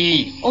ပြီ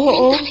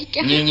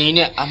ညင်ညင်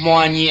နဲ့အ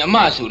မွှာညီအမ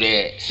ဆိုတဲ့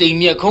စိန်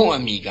မြက်ခုံးအ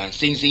မိကန်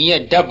စိန်စိန်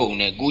ရဲ့ဓာတ်ပုံ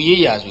နဲ့ကို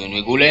ရေးရာဆိုရင်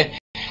တွေကိုလည်း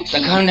စ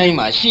ခန်းတိုင်း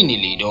မှာရှိနေ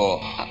လေတော့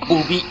ပူ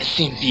ပြီးအဆ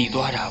င်ပြေ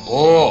သွားတာ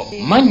ပေါ့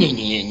မညင်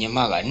ညင်ရဲ့ညီမ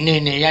ကနေ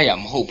နေရ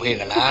မဟုတ်ဖဲ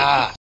က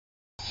လား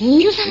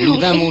လူ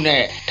သတ်မှု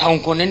နဲ့ထောင်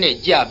9နှစ်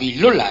ကြာပြီး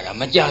လွတ်လာတာ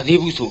မကြသေး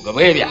ဘူးဆိုကြ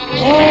ပဲဗျ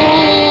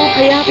ဖ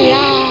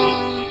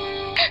ယား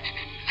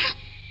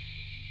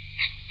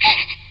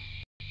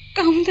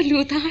ကောင်းတယ်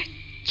လို့သာ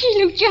ကြည့်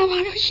လို့ကြပါ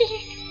တော့ရှင်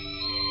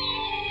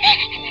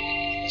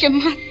ကျ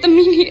မသ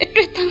မီးလေးအ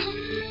တွက်သာ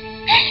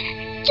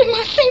ကျမ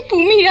စိတ်ပူ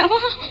မိတာ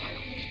ပါ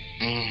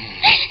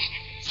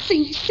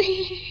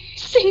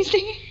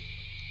စိတ်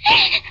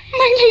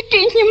မိုင်းလေးတ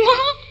င်ညီမ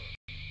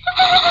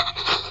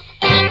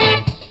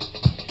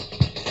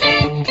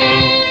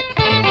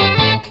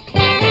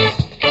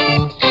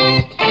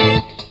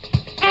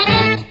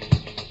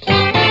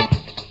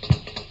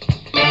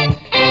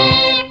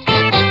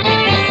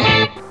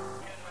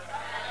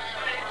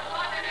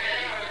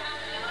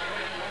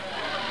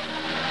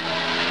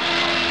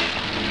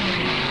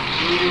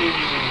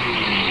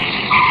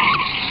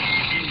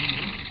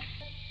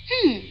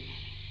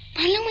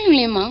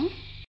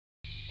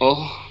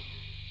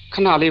ခ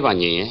ဏလေးပါ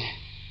ညင်ရဲ့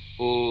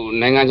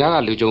နိုင်ငံခြားက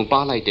လူကြုံပါ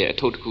လိုက်တဲ့အ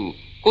ထုပ်တစ်ခု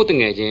ကိုတ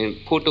ငယ်ချင်း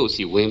ဖိုးတုပ်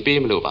စီဝင်ပေး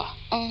မလို့ပါ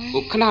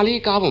ခဏ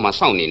လေးကားပေါ်မှာ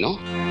စောင့်နေနော်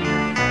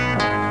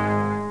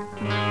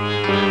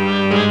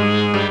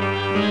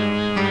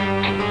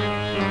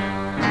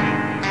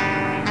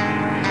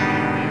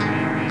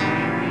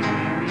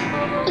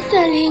အစ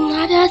လေး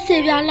9ပြား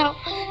10ပြားလောက်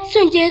စွ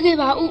န့်ကြဲခဲ့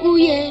ပါဦး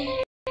ရဲ့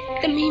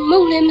သမီးမု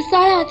တ်လည်းမ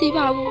စားရသေး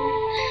ပါဘူး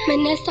မ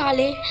နဲ့စား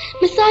လည်း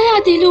မစားရ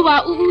သေးလို့ပါ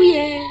ဦး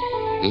ရဲ့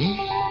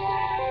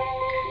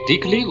ဒီ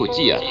ကလေးကိုကြ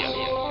ည့်ရတာ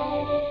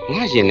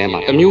ငါရင်ထဲမှာ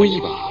တမျိုး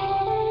ကြီးပါ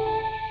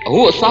အခု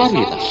အစား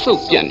တွေသာစု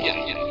ပ်ပြတ်နေ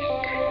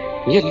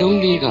မျက်လုံး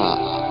လေးက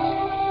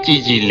ကြ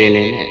ည်ကြည်လင်းလ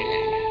င်းနဲ့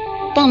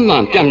တမ်းမှ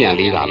န်ပြတ်ပြတ်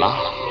လေးပါလား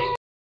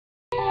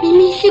မိ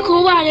မိရှိ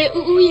ခိုးပါတယ်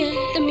ဦးရဲ့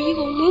သမီး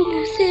ကိုမုံ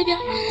ဘူး10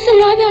ပြား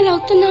15ပြားလော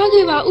က်တနာ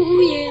ခဲ့ပါ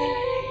ဦးရဲ့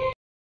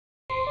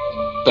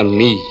သ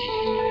မီး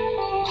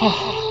ဟာ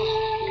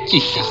ကြ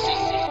ည့်ရှာ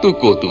သူ့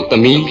ကိုယ်သူသ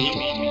မီး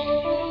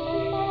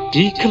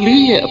ဒီက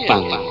လေးရဲ့အပံ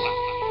က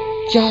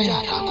ကြားရ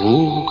တာ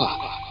ကိုက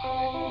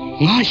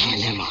ငါရင်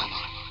ထဲမှာ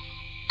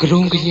က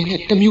ရုံကရင်နဲ့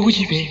တမျိုး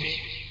ကြီးပဲ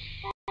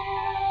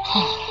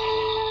ဟာ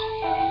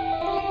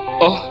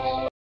အော်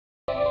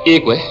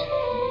အေးကွယ်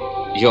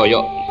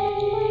ရော့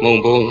မုံ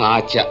ဘုံ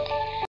5ချက်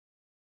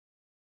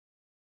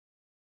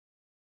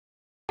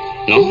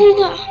နော်ဟို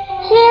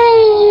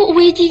အ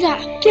ဝေးကြီးက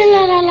ပြန်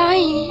လာတာလား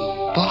ယင်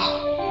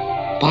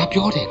ဘာ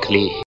ပြောတယ်က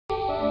လေး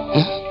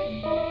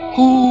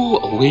ဟို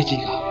အဝေး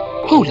ကြီးက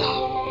ဟုတ်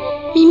လား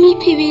မိမိ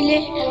ဖေဖေလဲ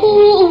ဟို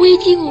အဝေး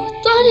ကြီးကို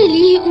သွားတယ်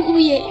လေ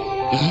ဦးရဲ့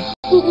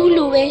ဦး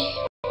လိုပဲ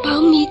ဘော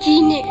င်းမီ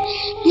ကြီးနဲ့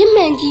မျက်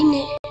မှန်ကြီး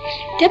နဲ့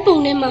ဓာတ်ပုံ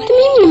ထဲမှာသ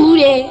မီးမြင်မှု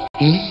တယ်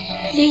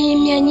လေရင်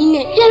မြန်ကြီး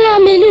နဲ့ပြန်လာ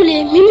မယ်လို့လေ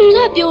မိမိက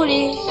ပြောတ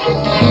ယ်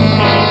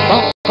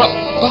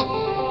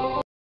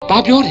ဘာ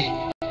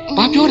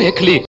ပြောတယ်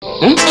ကလေး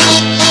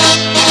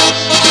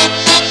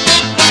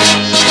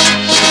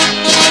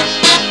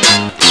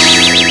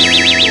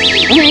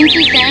ဝန်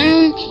ကြီးတန်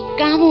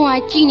ကားပေါ်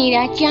ကကြည်နေ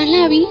တာကြာ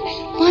လာပြီ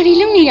ဘာတွေ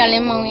လုပ်နေတာလဲ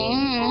မောင်ရ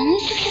င်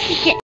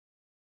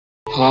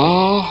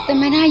သ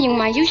မရယုံ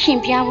မှာရုပ်ရှင်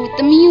ပြဖို့သ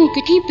မီးကိုဂ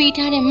တိပေး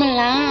ထားတယ်မ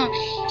လား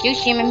ရုပ်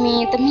ရှင်မမြ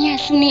င်သမီးက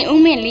စူနေအော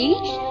င်မဲ့လေ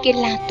ကဲ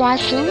လာသွား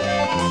စို့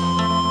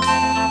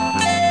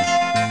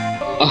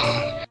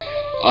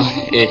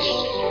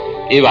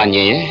အေးပါည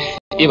င်ရဲ့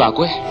အေးပါ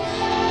ကွယ်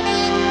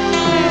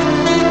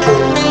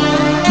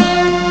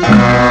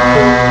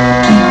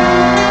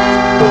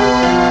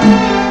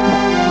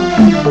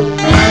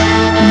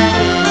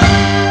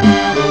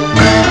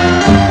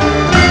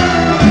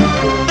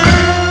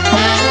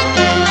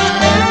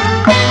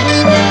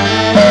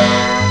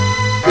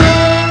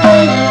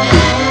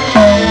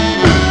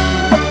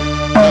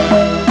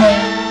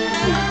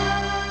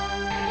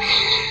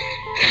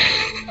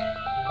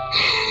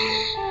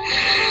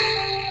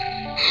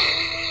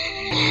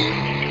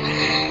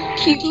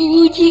မရှိ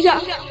ဘူးကြီးက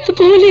သ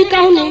ဘောလေး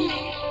ကောင်းတယ်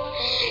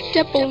တ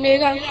က်ပုံတွေ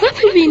ကငါ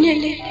ဖေဖေနဲ့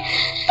လေ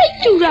တိတ်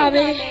တူတာ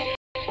ပဲ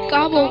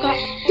ကားပေါ်က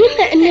ဒီ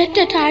မဲ့အနေတ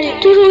က်ထားတဲ့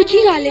ဒူဒူ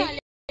ကြီးကလေ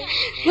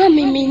ငါ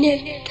မိမိနဲ့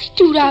တိတ်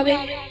တူတာပဲ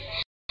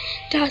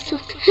ဒါဆို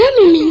ငါ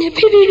မိမိနဲ့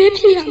ဖေဖေပဲ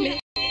ဖြစ်ရမယ်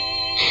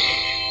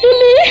မိ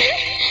မိ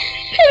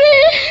ဖေဖေ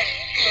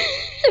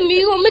သ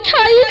မီးကိုမ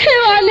ထားရခဲ့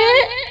ပါနဲ့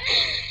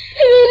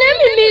ဖေဖေနဲ့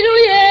မိမိ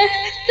တို့ရဲ့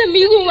သ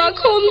မီးကိုမ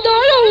ခုံ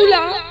တော့လို့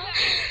လား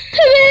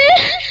ဖေဖေ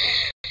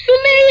မိ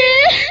မိ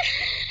ရဲ့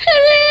ဖေ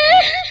ဖေ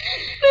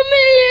မိ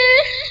မိ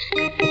ရဲ့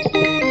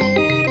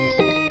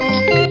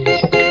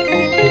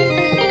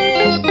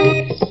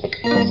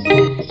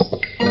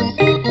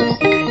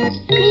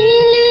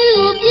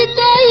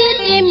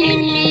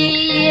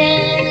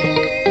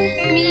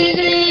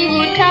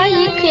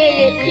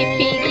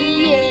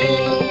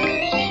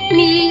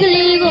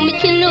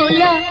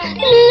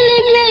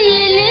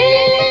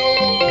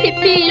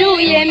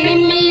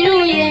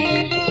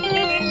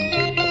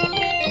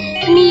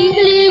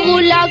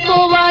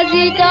ကိုပါ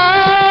စီတာ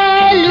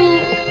လူ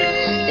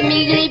သ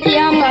မီးကလေး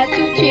ပြားမှာ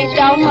သူ့ချွေ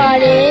တောင်းပါ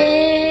တ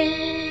ယ်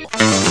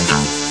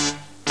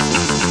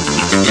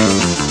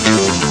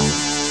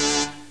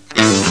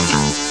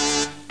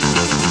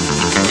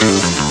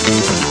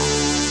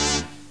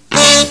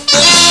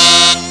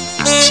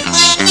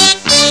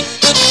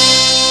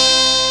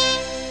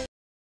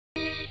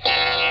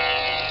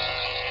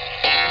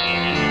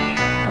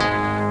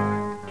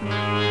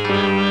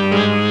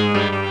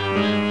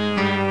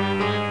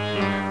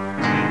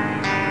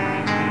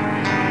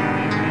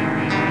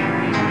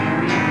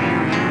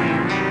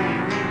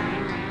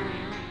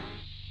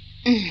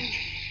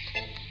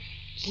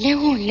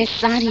လက်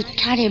စားရီ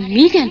ထားတဲ့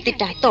မိကန်တစ်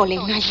တာတော့လေ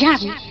ငါရ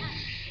ပြီ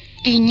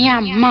ဒီည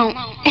မောင်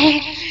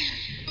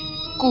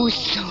ကို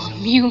စော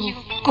မျိုး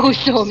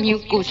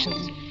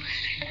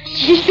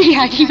ရေးစ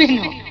ရာကြီးပဲ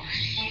နော်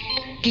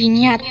ဒီ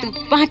ညသူ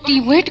ပါတီ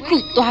ဝဲတစ်ခု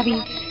သွား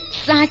ပြီး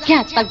စားကြ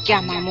တောက်ကြ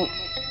မှာမို့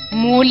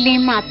မိုးလ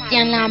င်းမှပြ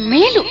န်လာ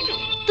မဲလို့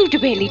သူ့တ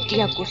ပည့်လေးတ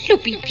ယောက်ကိုလှု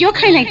ပ်ပြီးပြော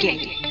ခိုင်းလိုက်တယ်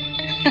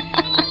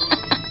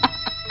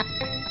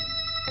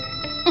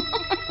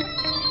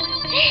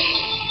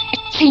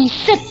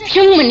ဆက်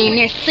ဖြုံးမနေ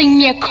နဲ့စိန်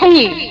မြက်ခုံး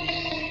ရင်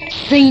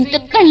စိန်တ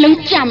စ်သက်လုံး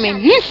ကြမယ်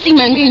မျက်စိ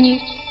မှန်ခင်ကြီး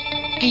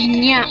ဒီ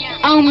ည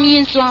အောင်မြ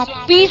င်စွာ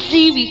ပြီး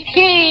စီးပြီ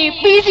ဟေး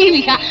ပြီးစီး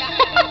ပြီဟာ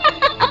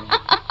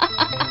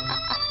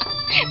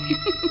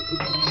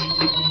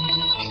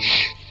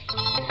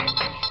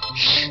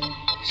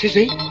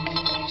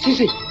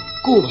စိ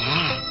ကို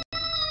ပါ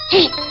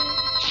ဟေး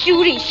ရှူ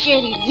ရီရှယ်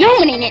ရီလုံး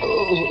မနေနဲ့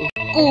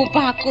ကို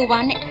ပါ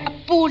နဲ့အ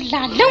ပို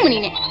လာလုံးမနေ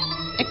နဲ့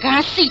တ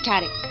ကားစိတ်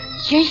ထားတယ်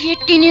ရဲ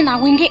တင်းနေတာ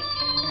ဝင်ခဲ့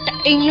တ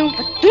အိမ်လုံးဘ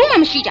ယ်သူမှ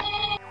မရှိကြ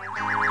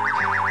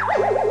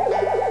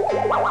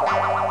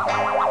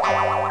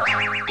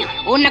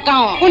ဟိုနှကော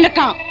င်ဟို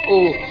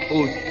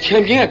ချ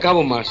န်ပီယံကကား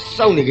ပေါ်မှာ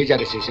စောင့်နေကြ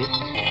တယ်စိ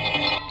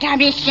ဒါ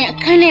ပြင်ရှင်အ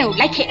ခန်းထဲကို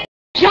လိုက်ခဲ့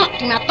ရောက်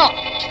ဒီမှာတော့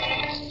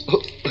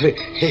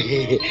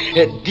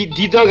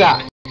ဒီတော့က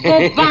ကို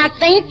ပါ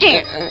သိမ့်တယ်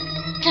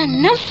ဒါ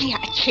နောက်စီ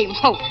အချိန်မ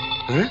ဟုတ်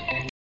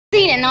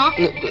သိတယ်နော်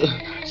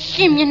ရှ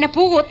င်မျက်နှာ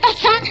ပိုးကိုတတ်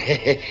စား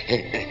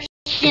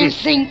ရှင်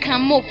စိန်ခံ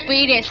မို့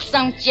ပေးတဲ့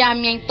စောင့်ကြ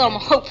မြိုင်တော့မ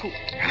ဟုတ်ဘူး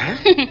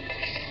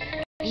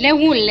လက်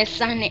ဝတ်လက်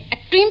စားနဲ့အ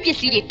တွင်းပစ္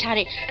စည်းတွေထား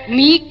တဲ့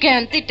မိက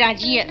န်တစ်တာ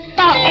ကြီးရဲ့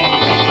တော့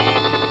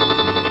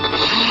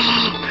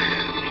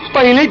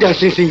ပိုင်လိုက်တာ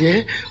စင်ရဲ့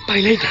ပို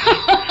င်လိုက်တာ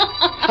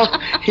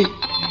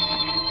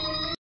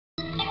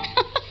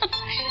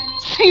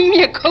စိတ်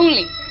မြခုံး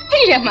လေသိ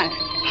တယ်မလား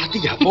ဟာတိ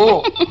ရပေါ့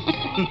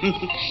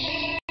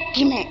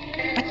ဒီမဲ့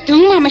ဘယ်သူ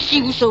မှမရှိ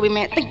ဘူးဆိုပေ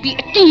မဲ့တိတ်ပြီး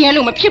အတင်းရဲ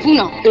လို့မဖြစ်ဘူး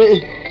နော်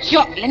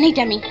ရော့လက်နေ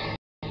ကြမီ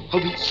ဟု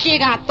တ်ပြီရှေ့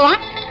ကသွား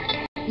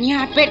ညာ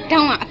ဘက်တော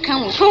င်းကအခ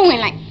န်းကိုထိုးဝ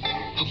င်လိုက်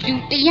လူ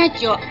တရက်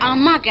ကျော်အာ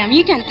မခံမိ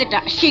ခံတက်တာ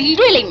အရှိကြီး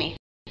တွေ့လိမ့်မယ်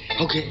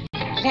ဟုတ်ကဲ့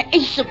လက်အိ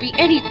တ်စပီ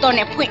အဲ့ဒီတော့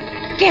နဲ့ဖွင့်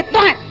ကဲ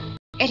သွား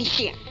အဲ့ဒီ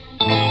ရှေ့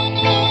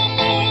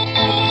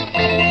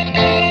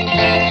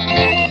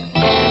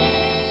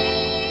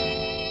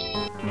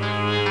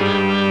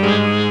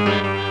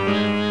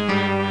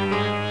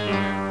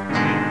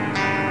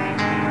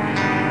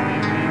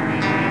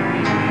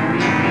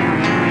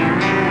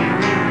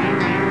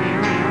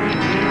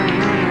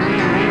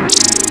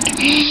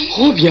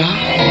ဟုတ်ဗျာ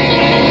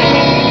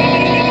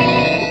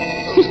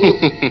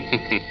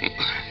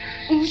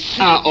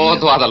အော်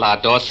သွားသလား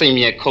တော့စိတ်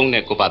မြဲခုံး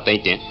တဲ့ကိုပါသိ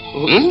မ့်တင်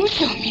ဦး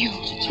စောမျိုး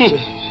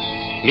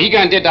မိက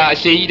န်တက်တာအ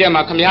ရှိကြီးထဲ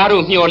မှာခမား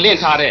တို့မျောလင့်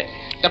ထားတဲ့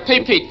တဖိ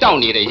တ်ဖိတ်တောက်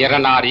နေတဲ့ရတ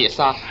နာတွေအ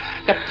စား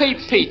တဖိတ်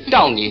ဖိတ်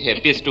တောက်နေတဲ့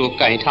ပစ္စတို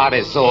ကင်ထား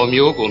တဲ့ဇော်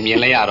မျိုးကိုမြင်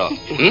လိုက်ရတော့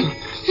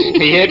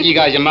ခရဲပြည်က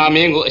ယမမ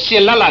င်းကိုအရှ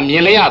င်လက်မြ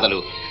င်လိုက်ရတယ်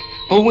လို့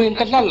ဘဝင်တ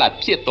လက်လက်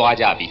ဖြစ်သွား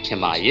ကြပြီထင်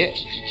ပါရဲ့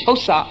ဟု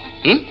တ်စား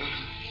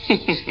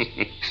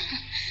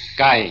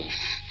ကဲ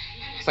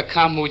စခ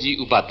န်းမူကြီး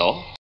ဥပတ်တော်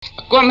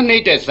အကွက်မနှိ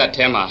မ့်တဲ့ဇက်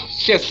ထဲမှာ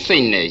ရှက်စိ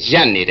တ်နဲ့ရ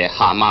က်နေတဲ့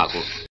ဟာမ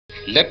ကို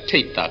လက်ထိ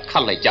တ်တာခ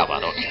တ်လိုက်ကြပါ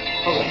တော့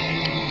ဟုတ်ကဲ့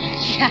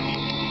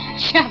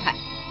ရှာပါ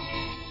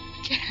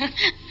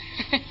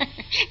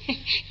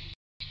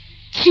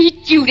ချီ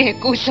ကျူတဲ့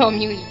ကိုစော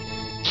မျိုး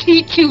ချီ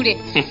ကျူတဲ့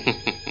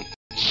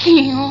ရှ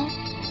င်ရော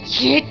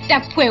ရဲတ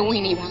ပ်ဖွဲ့ဝ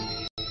င်နေပါ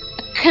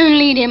坑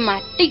里的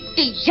嘛，滴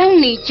滴让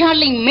你家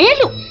里没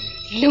路，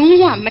龙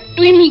娃没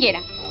对你个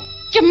啦，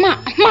这妈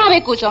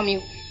呗过上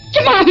面，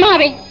这妈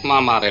呗。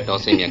妈的到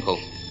身边口，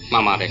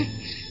妈的，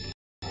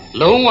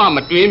龙娃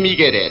没对你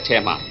个的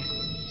车嘛，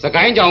是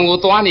干将我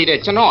多你的，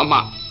这孬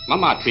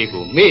妈推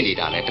过没你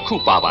的嘞，这苦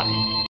爸爸的。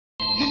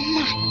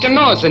这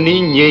孬是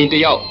你年的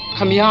要，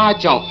他们家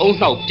将欧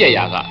闹别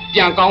呀个，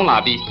变高那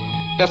比，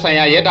这三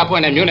亚也打破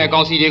那苗来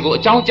高西的个，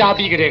将家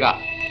比个这个。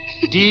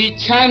第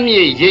前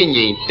面人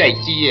人带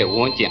几页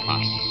文件嘛，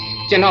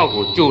这孬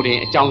个就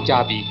连将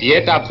家比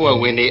也打破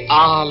为你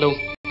阿龙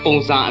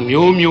本上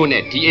苗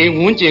呢，第一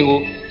文件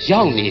个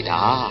要你的，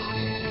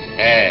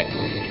哎，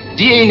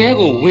第一那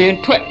个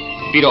文出，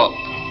比如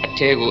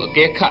这个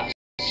给看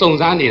送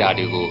上你了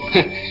这个，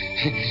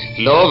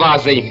老百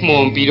姓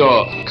忙比如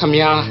他们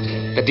家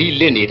这里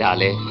领你的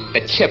嘞，这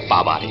七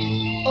八八的。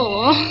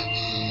哦，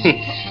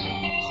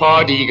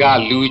好的个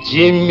陆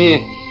金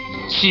明。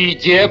七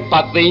节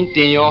八等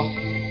点哟，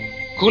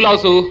古老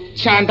说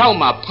前头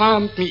嘛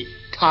攀比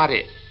他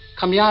的，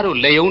他们家都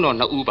利用了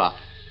那五把，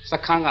是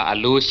看个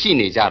路西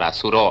你家的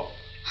说了，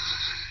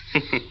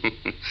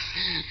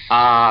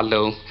阿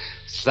龙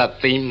实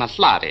在嘛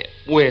拉的，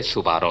我也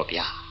说不着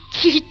呀。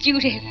七九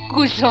的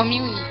过上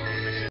面，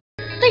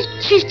对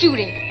七九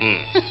的，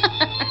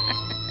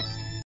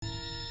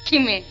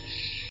听没？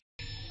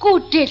过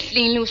得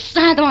领路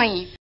三段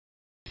人，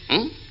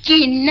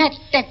今那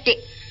得的。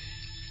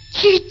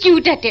七九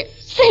的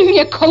生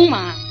命空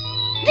嘛，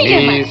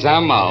你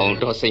啥毛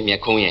到生命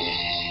空耶？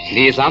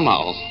你啥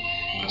毛？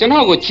就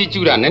那个七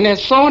九的，那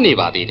少你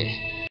吧的嘞。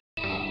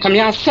他们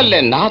家生来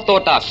拿多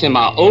大什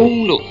么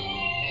欧路，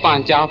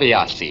搬家不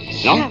要死，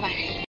喏。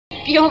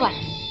标吧。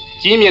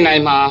今年来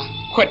嘛，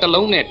快得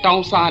龙呢，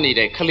当山里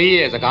的克里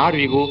也是家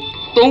里个，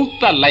懂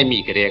得来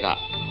米个这个，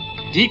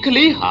ဒီက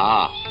လေး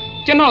ဟာ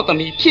ကျွန်တော်သ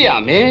မီးဖြစ်ရ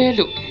မယ်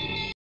လို့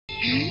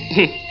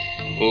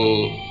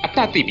အတ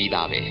တ်သိပြီး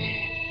သားပဲ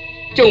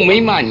ကျုံမိ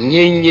မ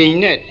ငိမ့်ငိမ့်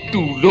နဲ့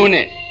တူလွန်း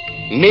နဲ့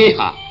မင်း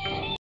ဟာ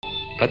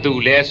ဘသူ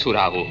လဲဆို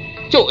တာကို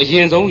ကျုပ်အရ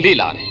င်ဆုံးလေ့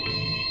လာတယ်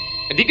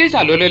ဒီကိစ္စ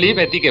လွယ်လွယ်လေး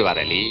ပဲသိခဲ့ပါတ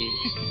ယ်လေ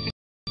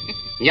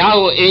ညာ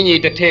ကိုအင်း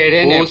ကြီးတစ်ထည်တ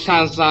ည်းနဲ့ဆ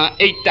န်းဆန်း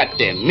အိတ်တက်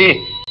တယ်မင်း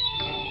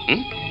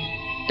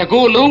တကူ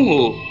လုံး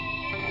ကို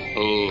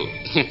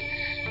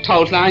ထော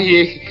က်လှမ်း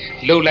ရေး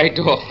လှုပ်လိုက်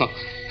တော့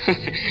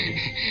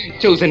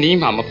ကျုပ်စနီး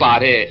မှာမပါ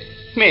တဲ့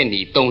မှဲ့နီ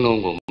သုံးလုံး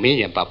ကိုမင်း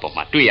ရင်ပတ်ပေါ်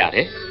မှာတွေ့ရတ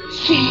ယ်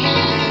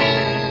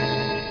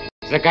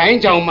စကိုင်း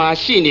ကြောင်မှာ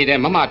ရှိနေတဲ့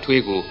မမ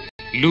ထွေးကို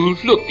လူ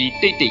လွတ်ပြီး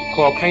တိတ်တိတ်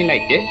ခေါ်ခိုင်းလို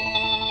က်တယ်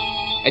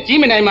အကြီး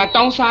မနိုင်မှာ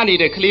တောင်းစားနေ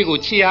တဲ့ကလေးကို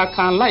ခြေအား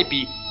ခံလိုက်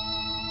ပြီး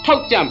ထော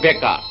က်ကြံဘက်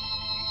က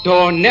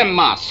ဒေါ်နဲ့မ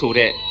ဆို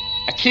တဲ့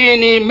အခြေအ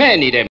နေမဲ့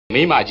နေတဲ့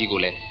မိမကြီးကို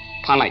လည်း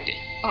ဖမ်းလိုက်တယ်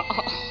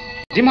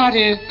ဒီမှာတ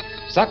င်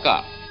ဇက်က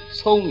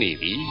ဆုံးနေ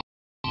ပြီ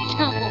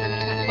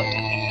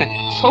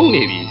ဆုံး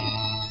နေပြီ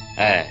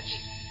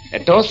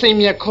ဒေါ်စိန်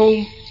မြက်ခုံး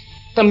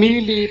သ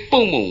မီးလေး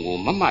ပုံမုံကို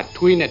မမ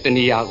ထွေးနဲ့တ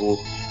နေရာကို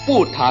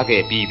ပို့ထား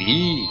ခဲ့ပြီးပြီ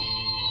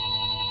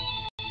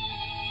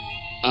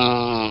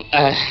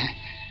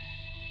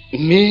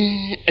မင်း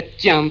အ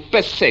ကြံပ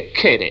က်ဆက်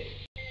ခဲ့တဲ့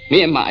မ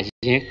င်းအမအ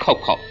ရင်ခော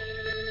က်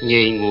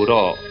ငြိမ်ကို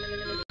တော့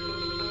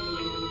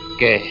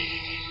ကဲ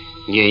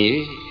ငြိမ်ရေ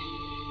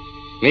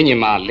မင်းညီ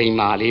မလိန်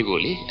မာလေးကို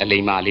လေအလိ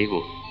န်မာလေး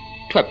ကို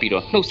ထွက်ပြီး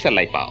တော့နှုတ်ဆက်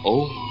လိုက်ပါ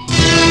ဦး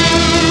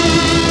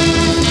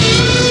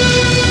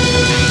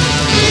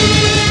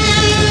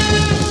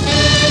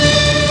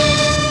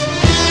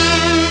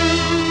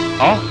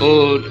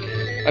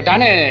ဒါ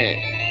နဲ့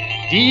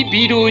ဒီ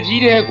ဗီဒီယို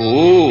ကြီးတဲ့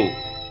ကို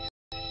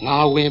ငါ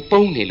ဝင်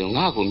ပုံးနေလို့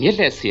ငါ့ကိုမျက်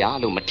လက်ဆရာ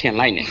လို့မထင်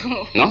လိုက်နဲ့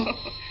နော်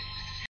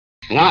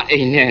ငါအိ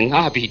မ်နဲ့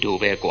ငါဗီဒီယို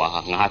ပဲကွာ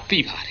ငါသိ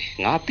ပါတယ်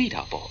ငါသိ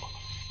တာပေါ့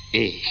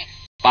အေး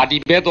ပါတီ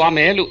ပဲသွားမ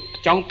ယ်လို့အ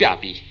ကြောင်းပြ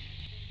ပြီး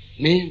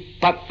မင်း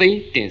ဗတ်သိ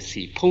န်းတင်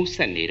စီဖုံးဆ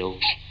က်နေတော့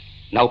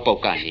နောက်ပေါ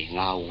က်ကနေ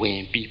ငါဝ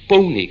င်ပြီး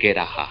ပုံးနေခဲ့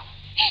တာဟာ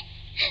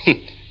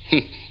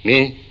မ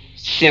င်း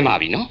ရှင်းပါ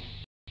ပြီနော်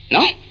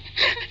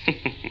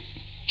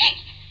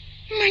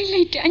မိုက်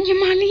လိုက်တာညီ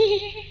မလေး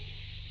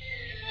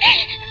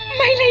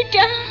မိုက်လိုက်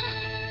တာ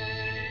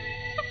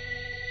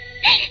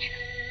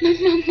မ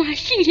မ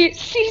ရှိတဲ့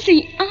စီးစိ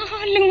မ်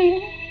အားလုံး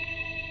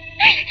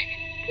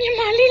ညီမ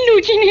လေးလူ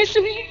ချင်းနေ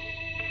ဆိုရင်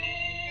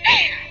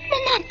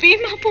မပေး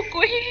မဖို့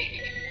ကို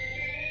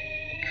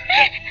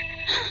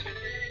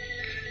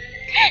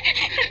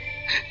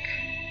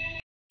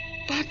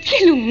ဘာဖြ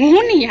စ်လို့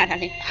ငိုးနေရတာ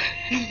လဲ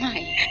မ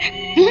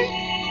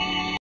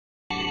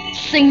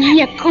စိန်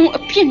မြက်ခုံး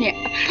အဖြစ်နဲ့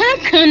အဖမ်း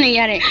ခံနေရ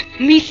တဲ့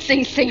မိစိ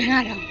န်က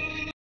တော့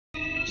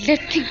လ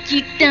က်ထိ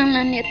ကြီးတန်းလ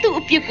န်းနဲ့သူ့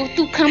အပြစ်ကို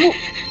သူခံမှု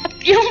အ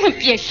ပြောင်းမ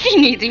ပြည့်ရှိ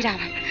နေသေးတာ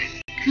ပါ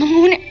မ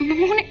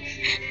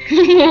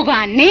ငိုပါ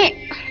နဲ့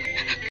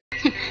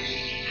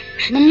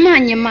မ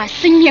ညီမ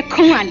စိန်မြက်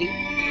ခုံးကလေ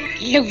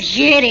လှုပ်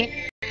ရဲတယ်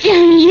ပြ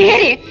န်ရဲ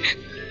တယ်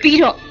ပြီး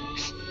တော့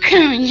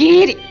ခံရဲ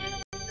တယ်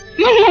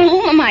မငို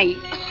ဘူးမကြီး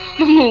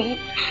မငိုဘူး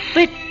ဘ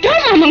ယ်တော့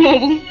မှမငို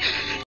ဘူး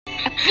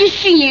အပြစ်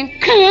ရှိရင်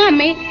ခံရ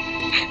မယ်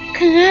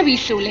ခံရပြီ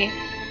ဆိုလဲ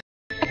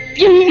အ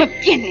ပြုံးမ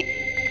ပြတ်နဲ့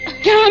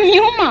ဒါ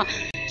မျိုးမှ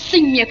စိ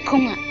တ်မြက်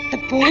ခုံးကသ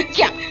ဘော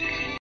ကျ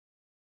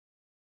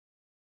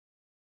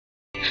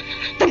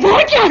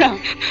ကြတော့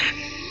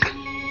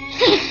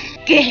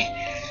ကဲ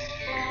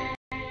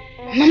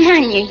မမငိ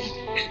မ့်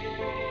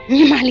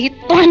ညီမလေး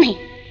သွားမယ်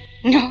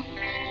နော်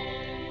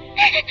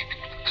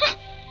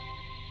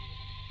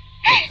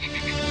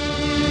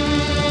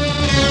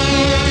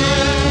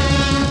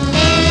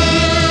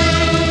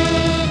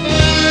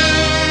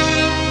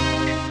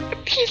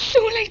ဖြစ်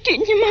ဆိုးလိုက်တဲ့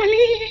ညီမ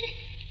လေး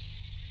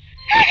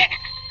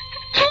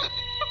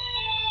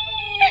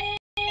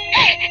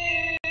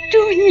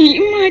တို့ညီ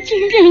မချ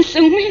င်းပြန်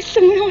ဆုံးမယ်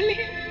ဆုံးတော့လေ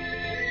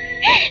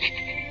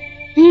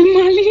ညီမ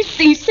လေး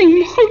စိတ်မ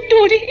ဟုတ်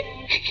တော့တယ်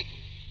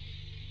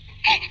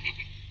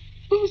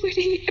ဥပ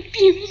ဒေအပြ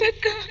င်ဘက်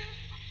က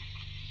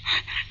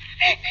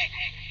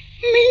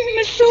မင်းမ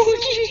စိုး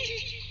ကြီး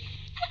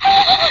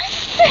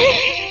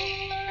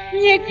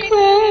မြက်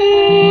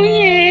ခုံး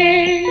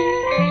ရဲ့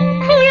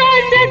ခုရ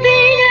စ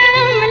တဲ့ရ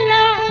မ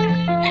လား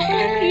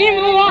နိ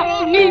မဝ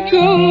နိ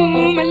ကု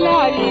မ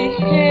လာရဲ့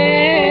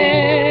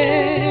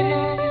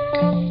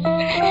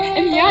အ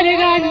များ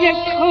ကမြက်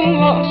ခုံး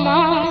ပေါ်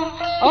မှာ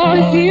အော်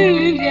စီ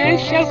ပြန်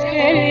လျှောက်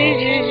ခဲ့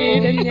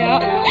တဲ့မြ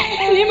တ်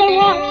နိမဝ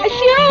အ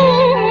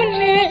ရှုံး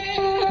နဲ့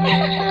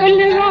က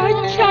လရာ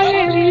ချ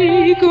ရဲ့ဒီ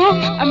ကို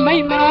အမိ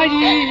တ်မာ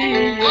ကြီး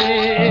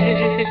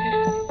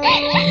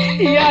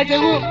ရာဇ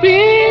ဝ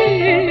ပေး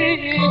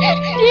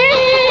ပြေ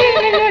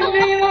လို့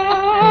နေပါ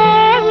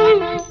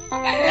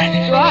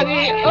သွား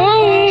ပြီအော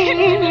င်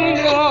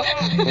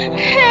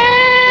တော့